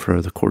chords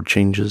for the chord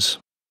changes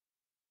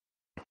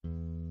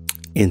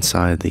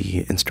inside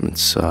the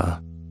instrument's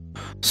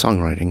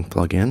songwriting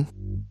plugin.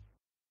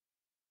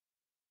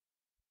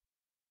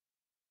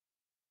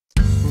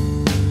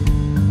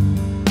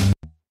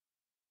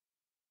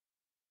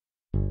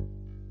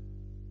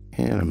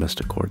 And I missed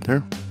a chord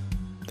there.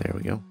 There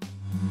we go.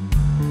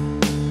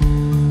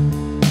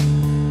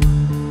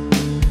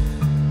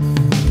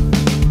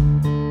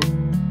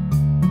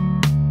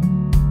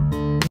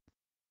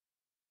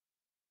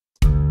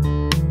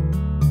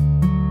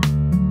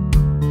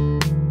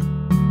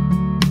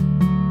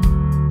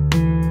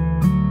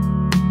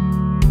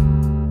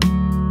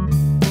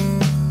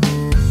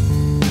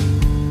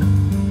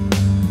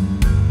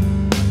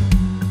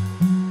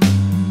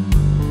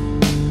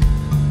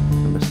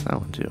 That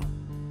one too.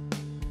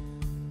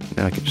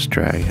 Now I can just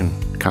drag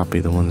and copy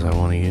the ones I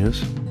want to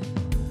use.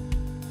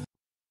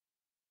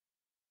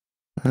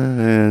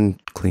 And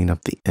clean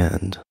up the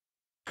end.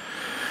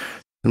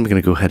 I'm going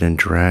to go ahead and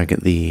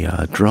drag the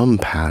drum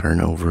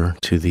pattern over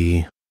to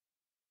the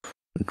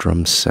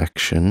drum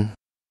section,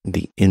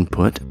 the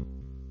input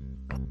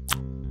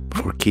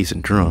for keys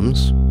and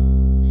drums.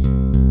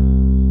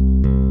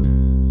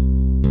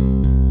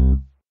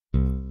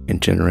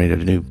 And generate a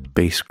new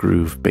bass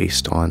groove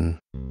based on.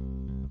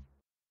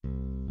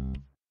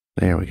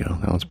 There we go,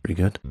 that one's pretty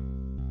good.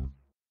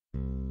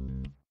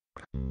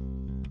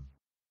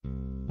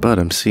 But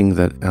I'm seeing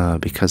that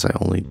because I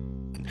only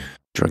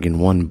drug in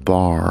one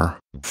bar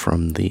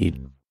from the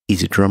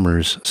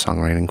EZDrummer's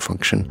songwriting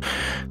function,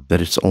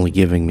 that it's only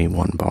giving me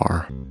one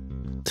bar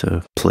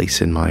to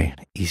place in my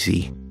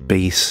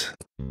EZBass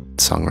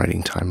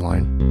songwriting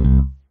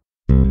timeline.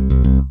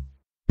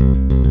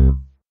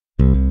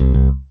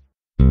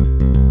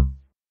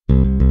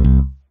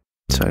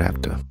 So I'd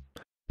have to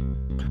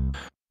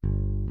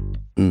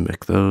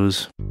mimic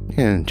those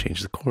and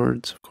change the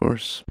chords, of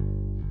course.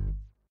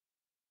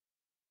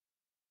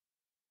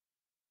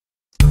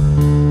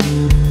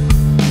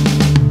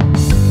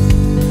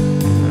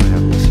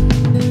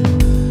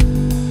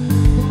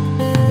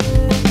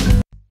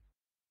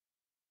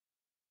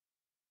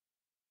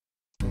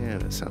 Yeah,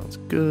 that sounds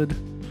good.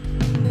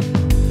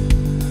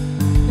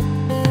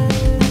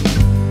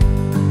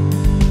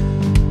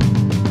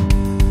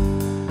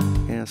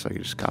 Yeah, so I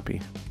can just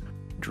copy,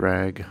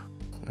 drag.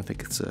 I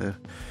think it's a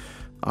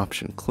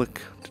option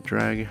click to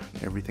drag,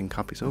 everything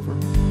copies over.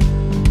 And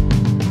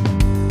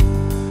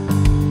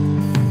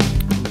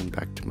then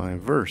back to my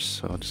verse,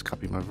 so I'll just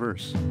copy my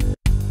verse.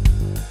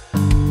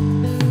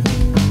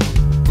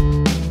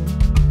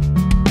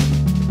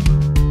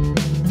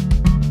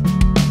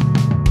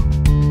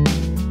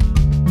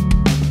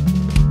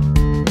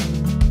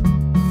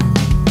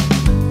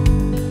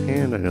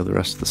 And I know the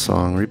rest of the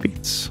song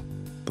repeats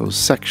those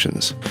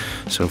sections.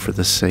 So for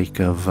the sake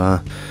of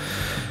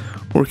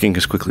working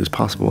as quickly as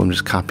possible, I'm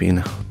just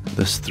copying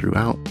this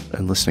throughout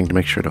and listening to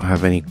make sure I don't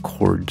have any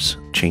chords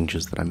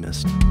changes that I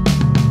missed.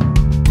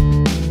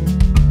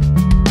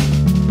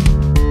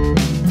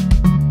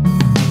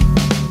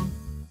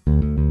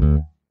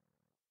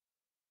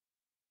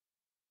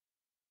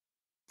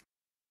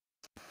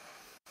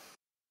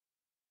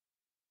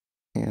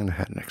 And I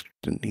had an extra,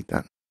 didn't need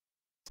that.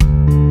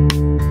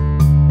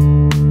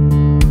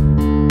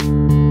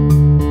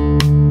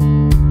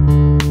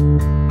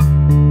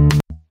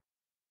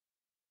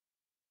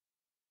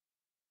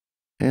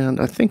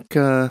 And I think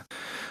I'd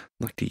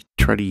like to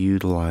try to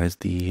utilize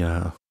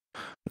the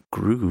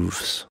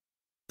grooves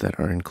that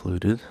are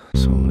included.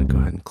 So I'm going to go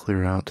ahead and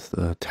clear out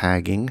the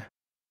tagging.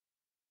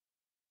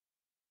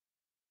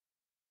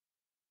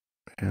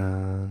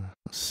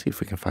 Let's see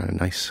if we can find a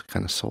nice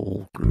kind of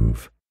soul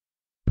groove.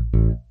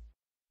 A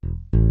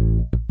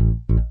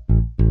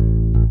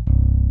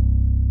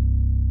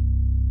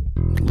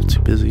little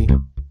too busy.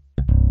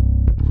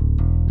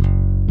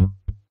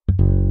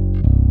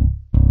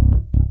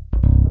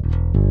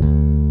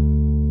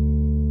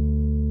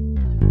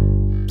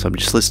 So I'm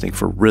just listening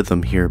for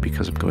rhythm here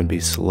because I'm going to be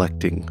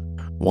selecting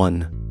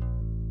one.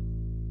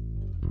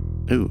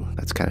 Ooh,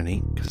 that's kind of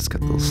neat because it's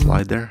got the little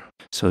slide there.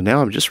 So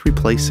now I'm just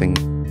replacing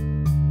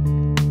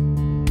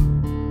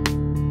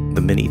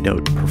the mini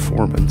note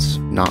performance,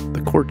 not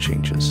the chord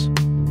changes.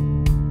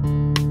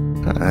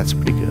 That's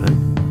pretty good.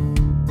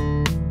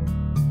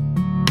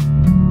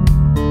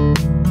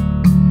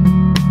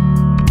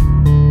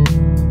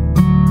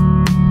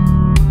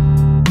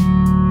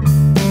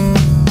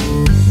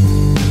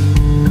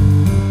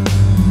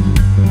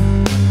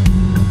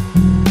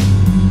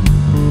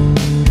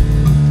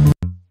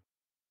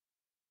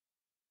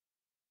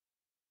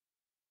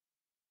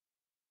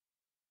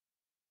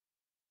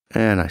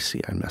 And I see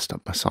I messed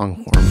up my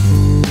song form.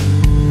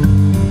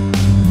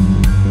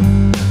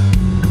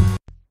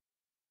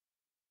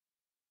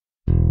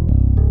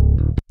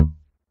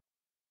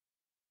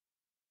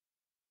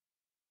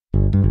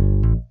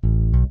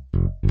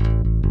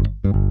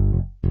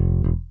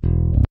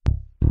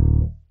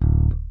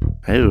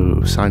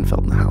 Oh,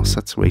 Seinfeld in the house.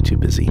 That's way too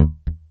busy.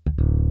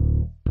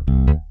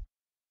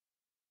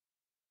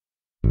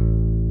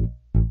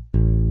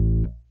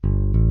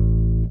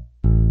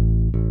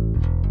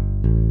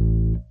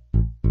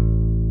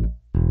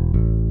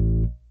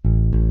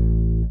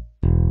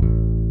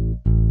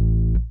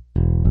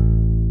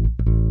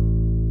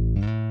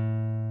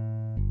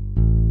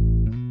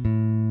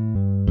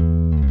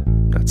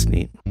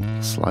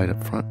 slide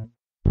up front.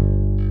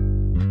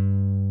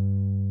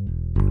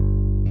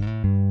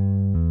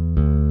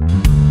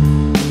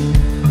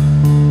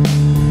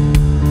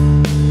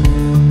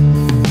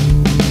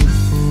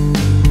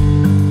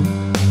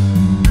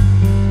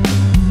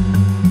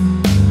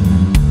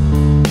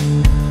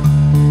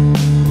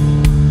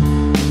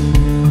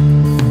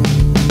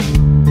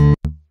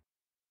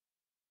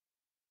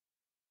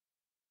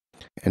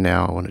 And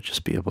now I want to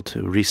just be able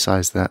to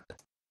resize that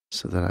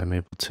so that I'm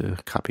able to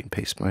copy and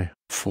paste my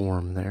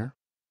form there.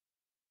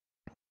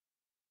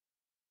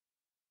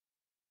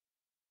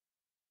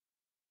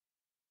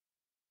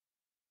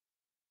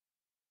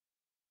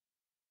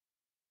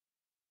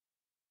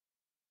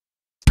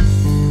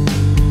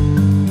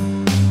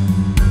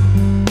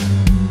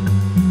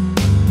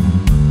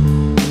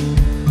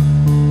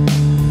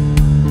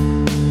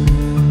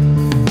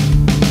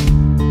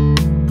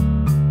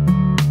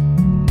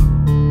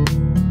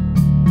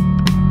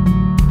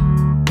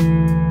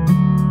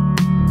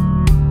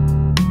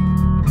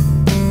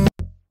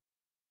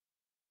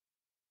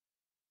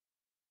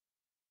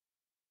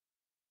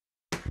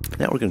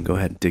 Now we're going to go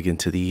ahead and dig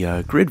into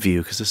the grid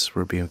view, because this is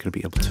where we're going to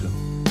be able to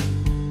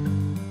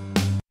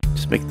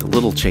just make the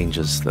little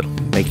changes that'll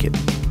make it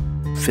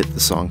fit the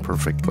song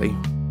perfectly.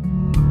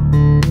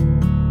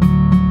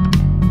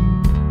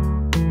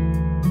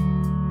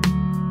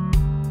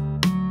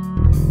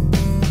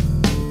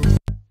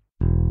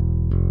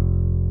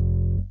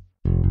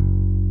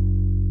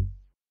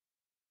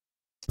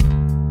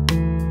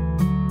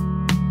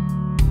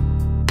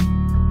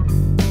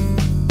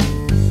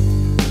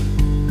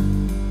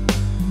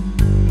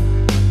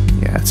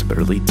 It's a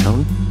better lead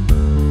tone.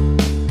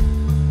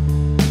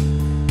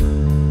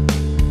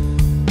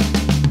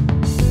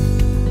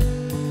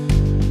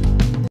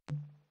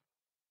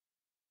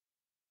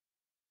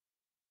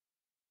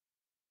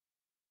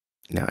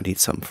 Now I need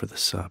something for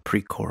this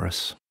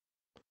pre-chorus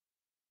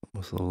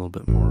with a little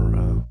bit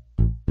more.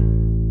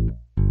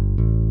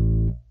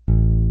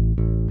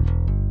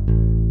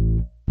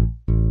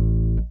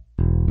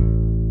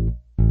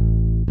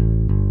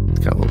 It's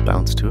got a little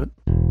bounce to it.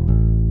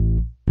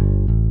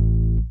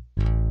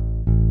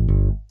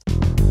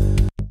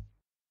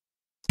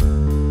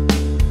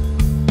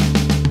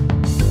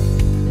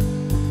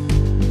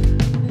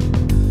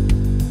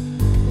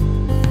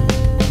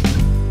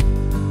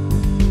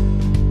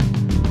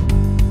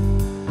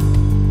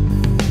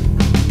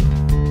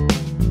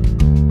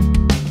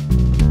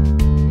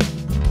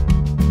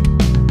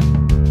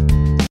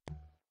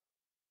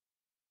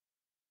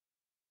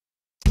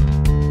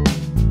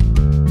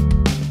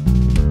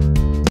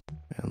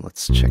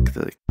 Let's check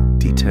the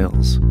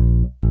details.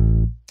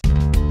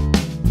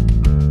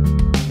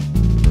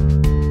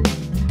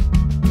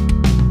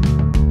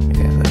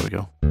 Yeah, there we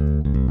go.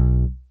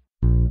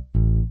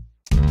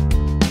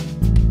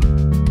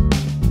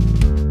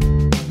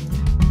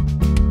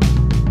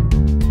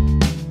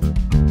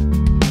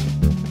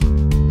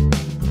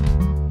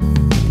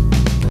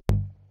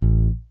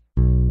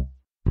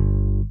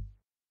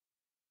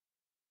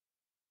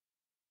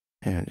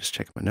 And just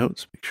check my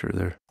notes, make sure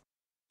they're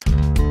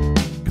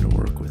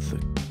work with the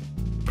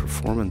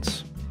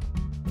performance,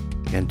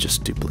 and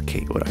just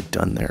duplicate what I've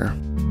done there.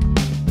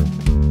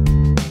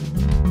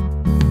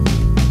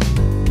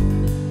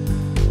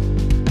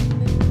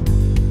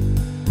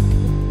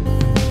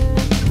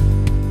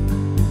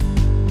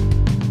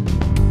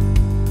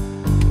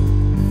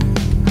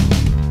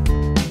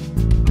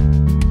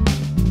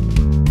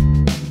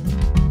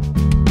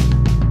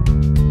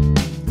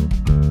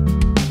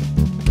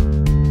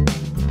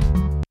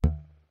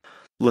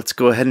 Let's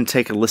go ahead and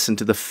take a listen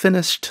to the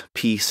finished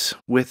piece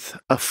with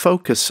a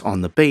focus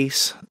on the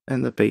bass,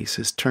 and the bass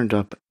is turned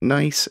up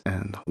nice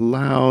and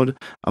loud.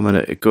 I'm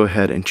going to go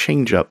ahead and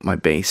change up my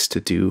bass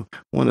to do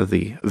one of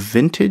the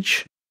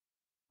vintage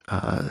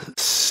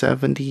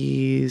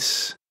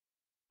 70s,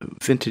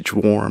 vintage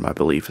warm, I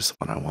believe is the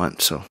one I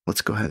want. So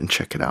let's go ahead and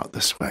check it out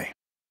this way.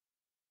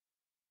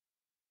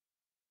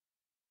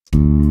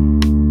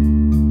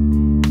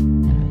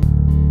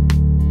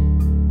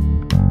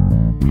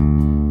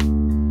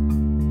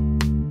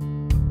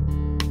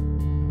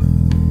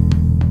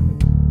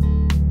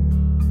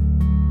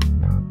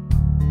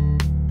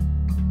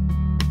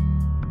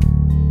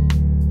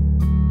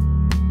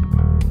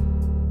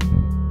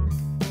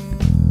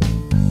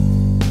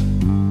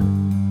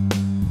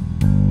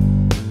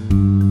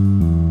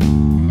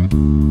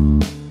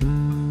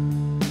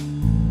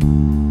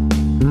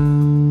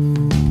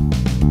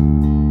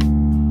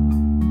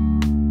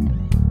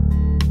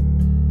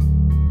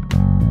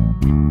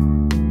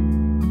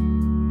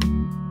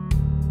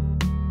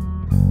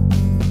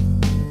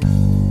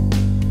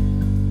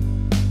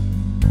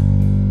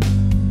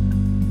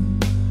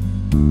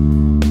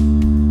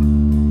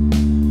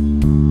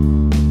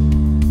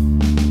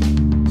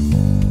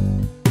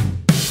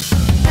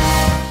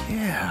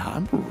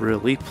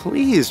 Really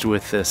pleased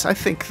with this. I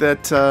think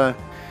that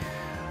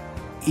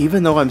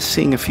even though I'm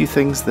seeing a few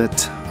things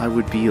that I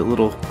would be a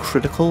little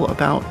critical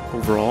about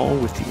overall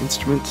with the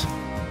instrument,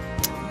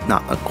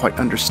 not quite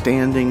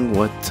understanding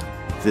what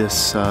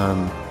this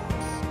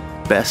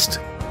best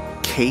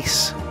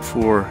case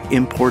for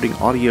importing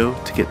audio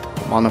to get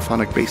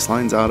monophonic bass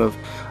lines out of.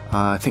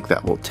 I think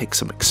that will take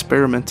some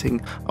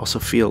experimenting. I also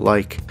feel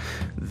like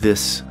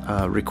this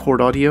record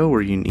audio,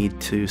 where you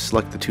need to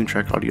select the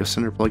Toontrack Audio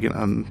Center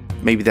plugin,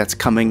 maybe that's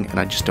coming and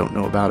I just don't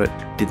know about it.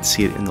 Didn't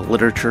see it in the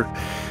literature,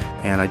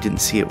 and I didn't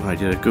see it when I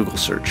did a Google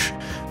search.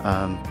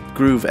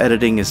 Groove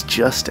editing is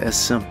just as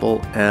simple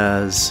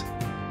as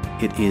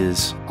it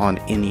is on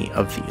any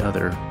of the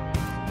other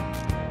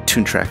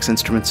Toontrack's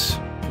instruments,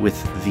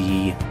 with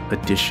the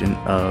addition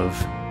of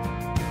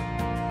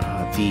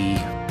the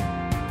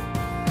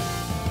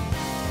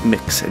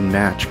mix and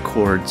match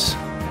chords,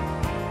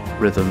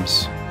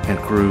 rhythms, and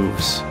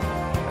grooves,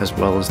 as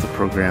well as the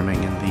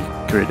programming and the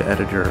grid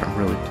editor. I'm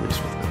really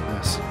pleased with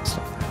this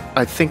stuff.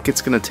 I think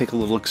it's going to take a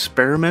little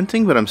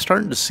experimenting, but I'm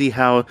starting to see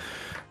how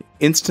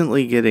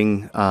instantly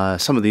getting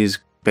some of these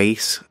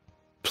bass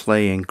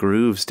playing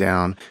grooves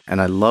down,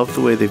 and I love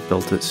the way they've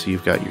built it. So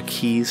you've got your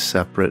keys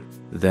separate,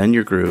 then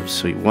your grooves.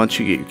 So once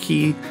you get your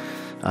key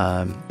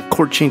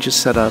chord changes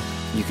set up,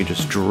 you can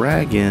just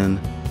drag in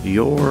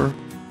your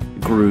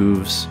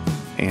grooves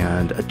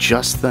and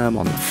adjust them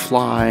on the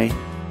fly.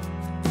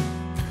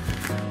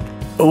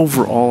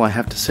 Overall, I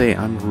have to say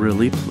I'm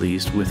really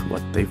pleased with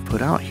what they've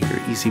put out here.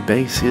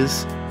 EZBass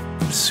is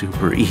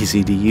super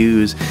easy to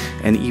use,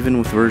 and even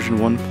with version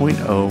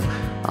 1.0,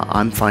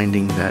 I'm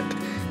finding that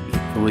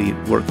it really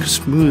works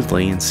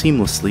smoothly and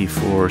seamlessly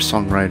for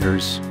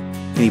songwriters,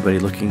 anybody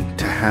looking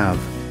to have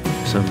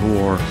some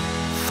more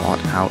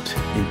thought out,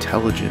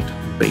 intelligent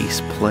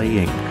bass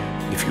playing.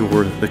 If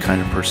you're the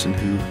kind of person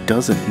who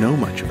doesn't know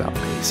much about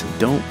bass and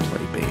don't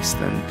play bass,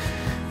 then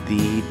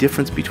the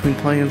difference between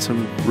playing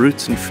some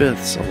roots and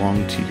fifths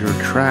along to your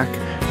track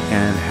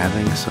and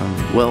having some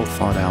well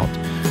thought out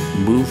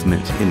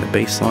movement in the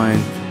bass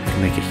line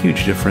can make a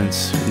huge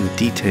difference in the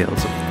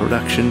details of the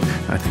production.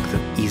 I think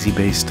that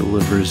EZBass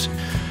delivers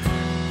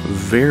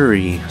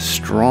very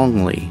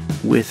strongly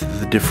with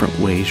the different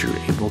ways you're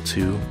able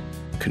to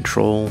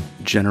control,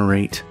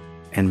 generate,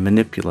 and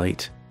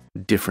manipulate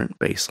different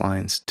bass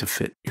lines to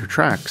fit your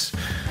tracks.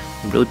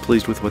 I'm really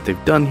pleased with what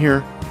they've done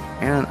here,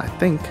 and I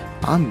think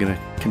I'm gonna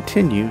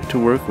continue to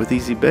work with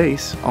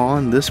EZBass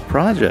on this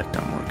project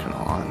I'm working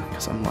on,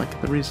 because I'm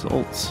liking the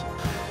results.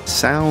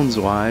 Sounds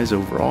wise,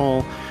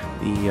 overall,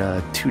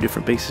 the two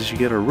different basses you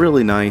get are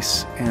really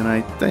nice, and I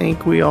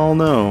think we all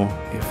know,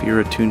 if you're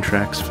a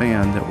Toontrack's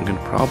fan, that we're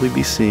gonna probably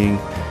be seeing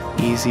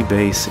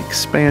EZBass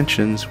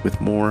expansions with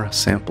more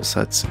sample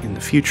sets in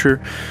the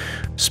future.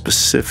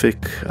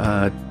 Specific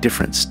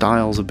different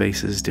styles of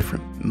basses,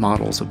 different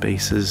models of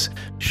basses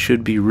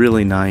should be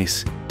really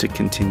nice to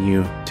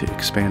continue to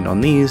expand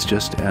on these,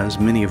 just as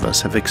many of us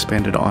have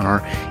expanded on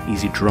our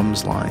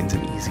EZDrums lines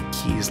and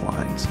EZKeys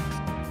lines.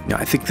 Now,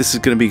 I think this is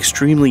going to be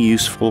extremely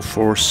useful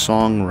for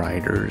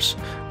songwriters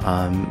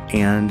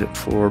and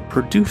for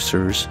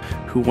producers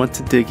who want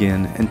to dig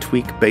in and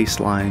tweak bass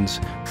lines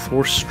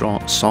for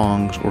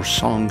songs or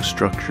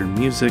song-structured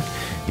music.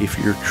 If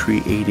you're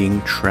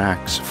creating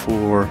tracks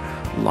for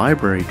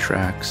library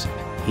tracks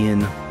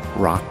in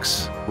rock,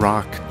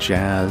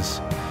 jazz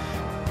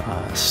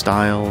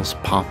styles,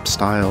 pop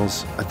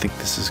styles, I think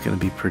this is going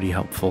to be pretty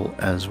helpful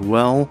as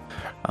well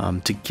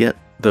to get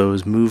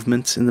those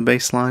movements in the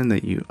bass line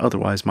that you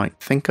otherwise might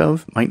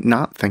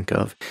not think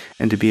of,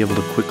 and to be able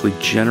to quickly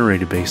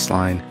generate a bass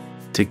line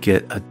to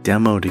get a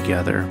demo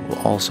together will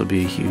also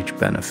be a huge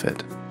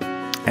benefit.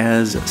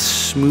 As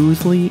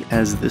smoothly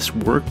as this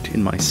worked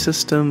in my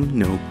system,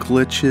 no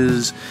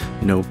glitches,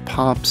 no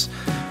pops,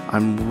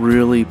 I'm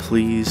really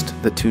pleased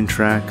that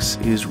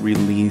Toontrack is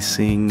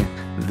releasing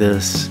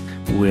this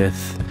with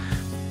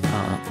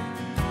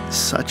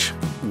such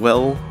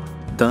well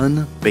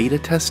done beta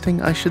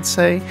testing, I should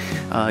say.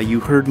 You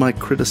heard my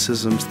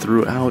criticisms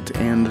throughout,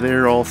 and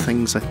they're all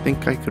things I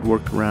think I could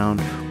work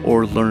around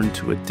or learn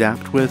to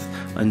adapt with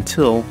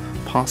until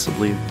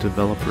possibly the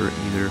developer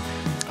either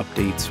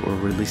updates or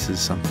releases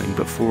something.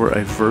 But for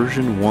a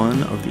version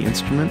 1 of the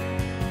instrument,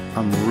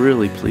 I'm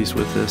really pleased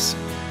with this.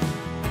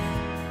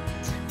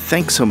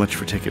 Thanks so much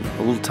for taking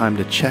a little time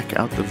to check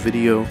out the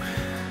video.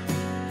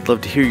 I'd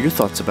love to hear your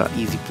thoughts about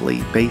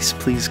EZBass.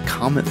 Please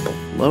comment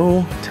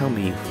below. Tell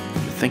me if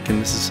you're thinking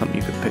this is something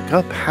you could pick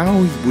up.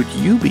 How would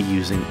you be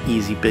using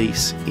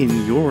EZBass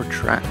in your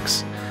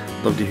tracks?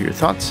 Love to hear your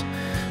thoughts.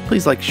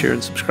 Please like, share,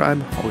 and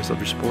subscribe. Always love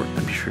your support.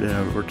 And be sure to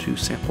head over to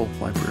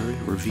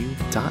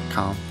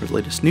samplelibraryreview.com for the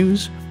latest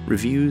news,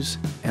 reviews,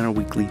 and our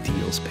weekly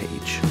deals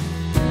page.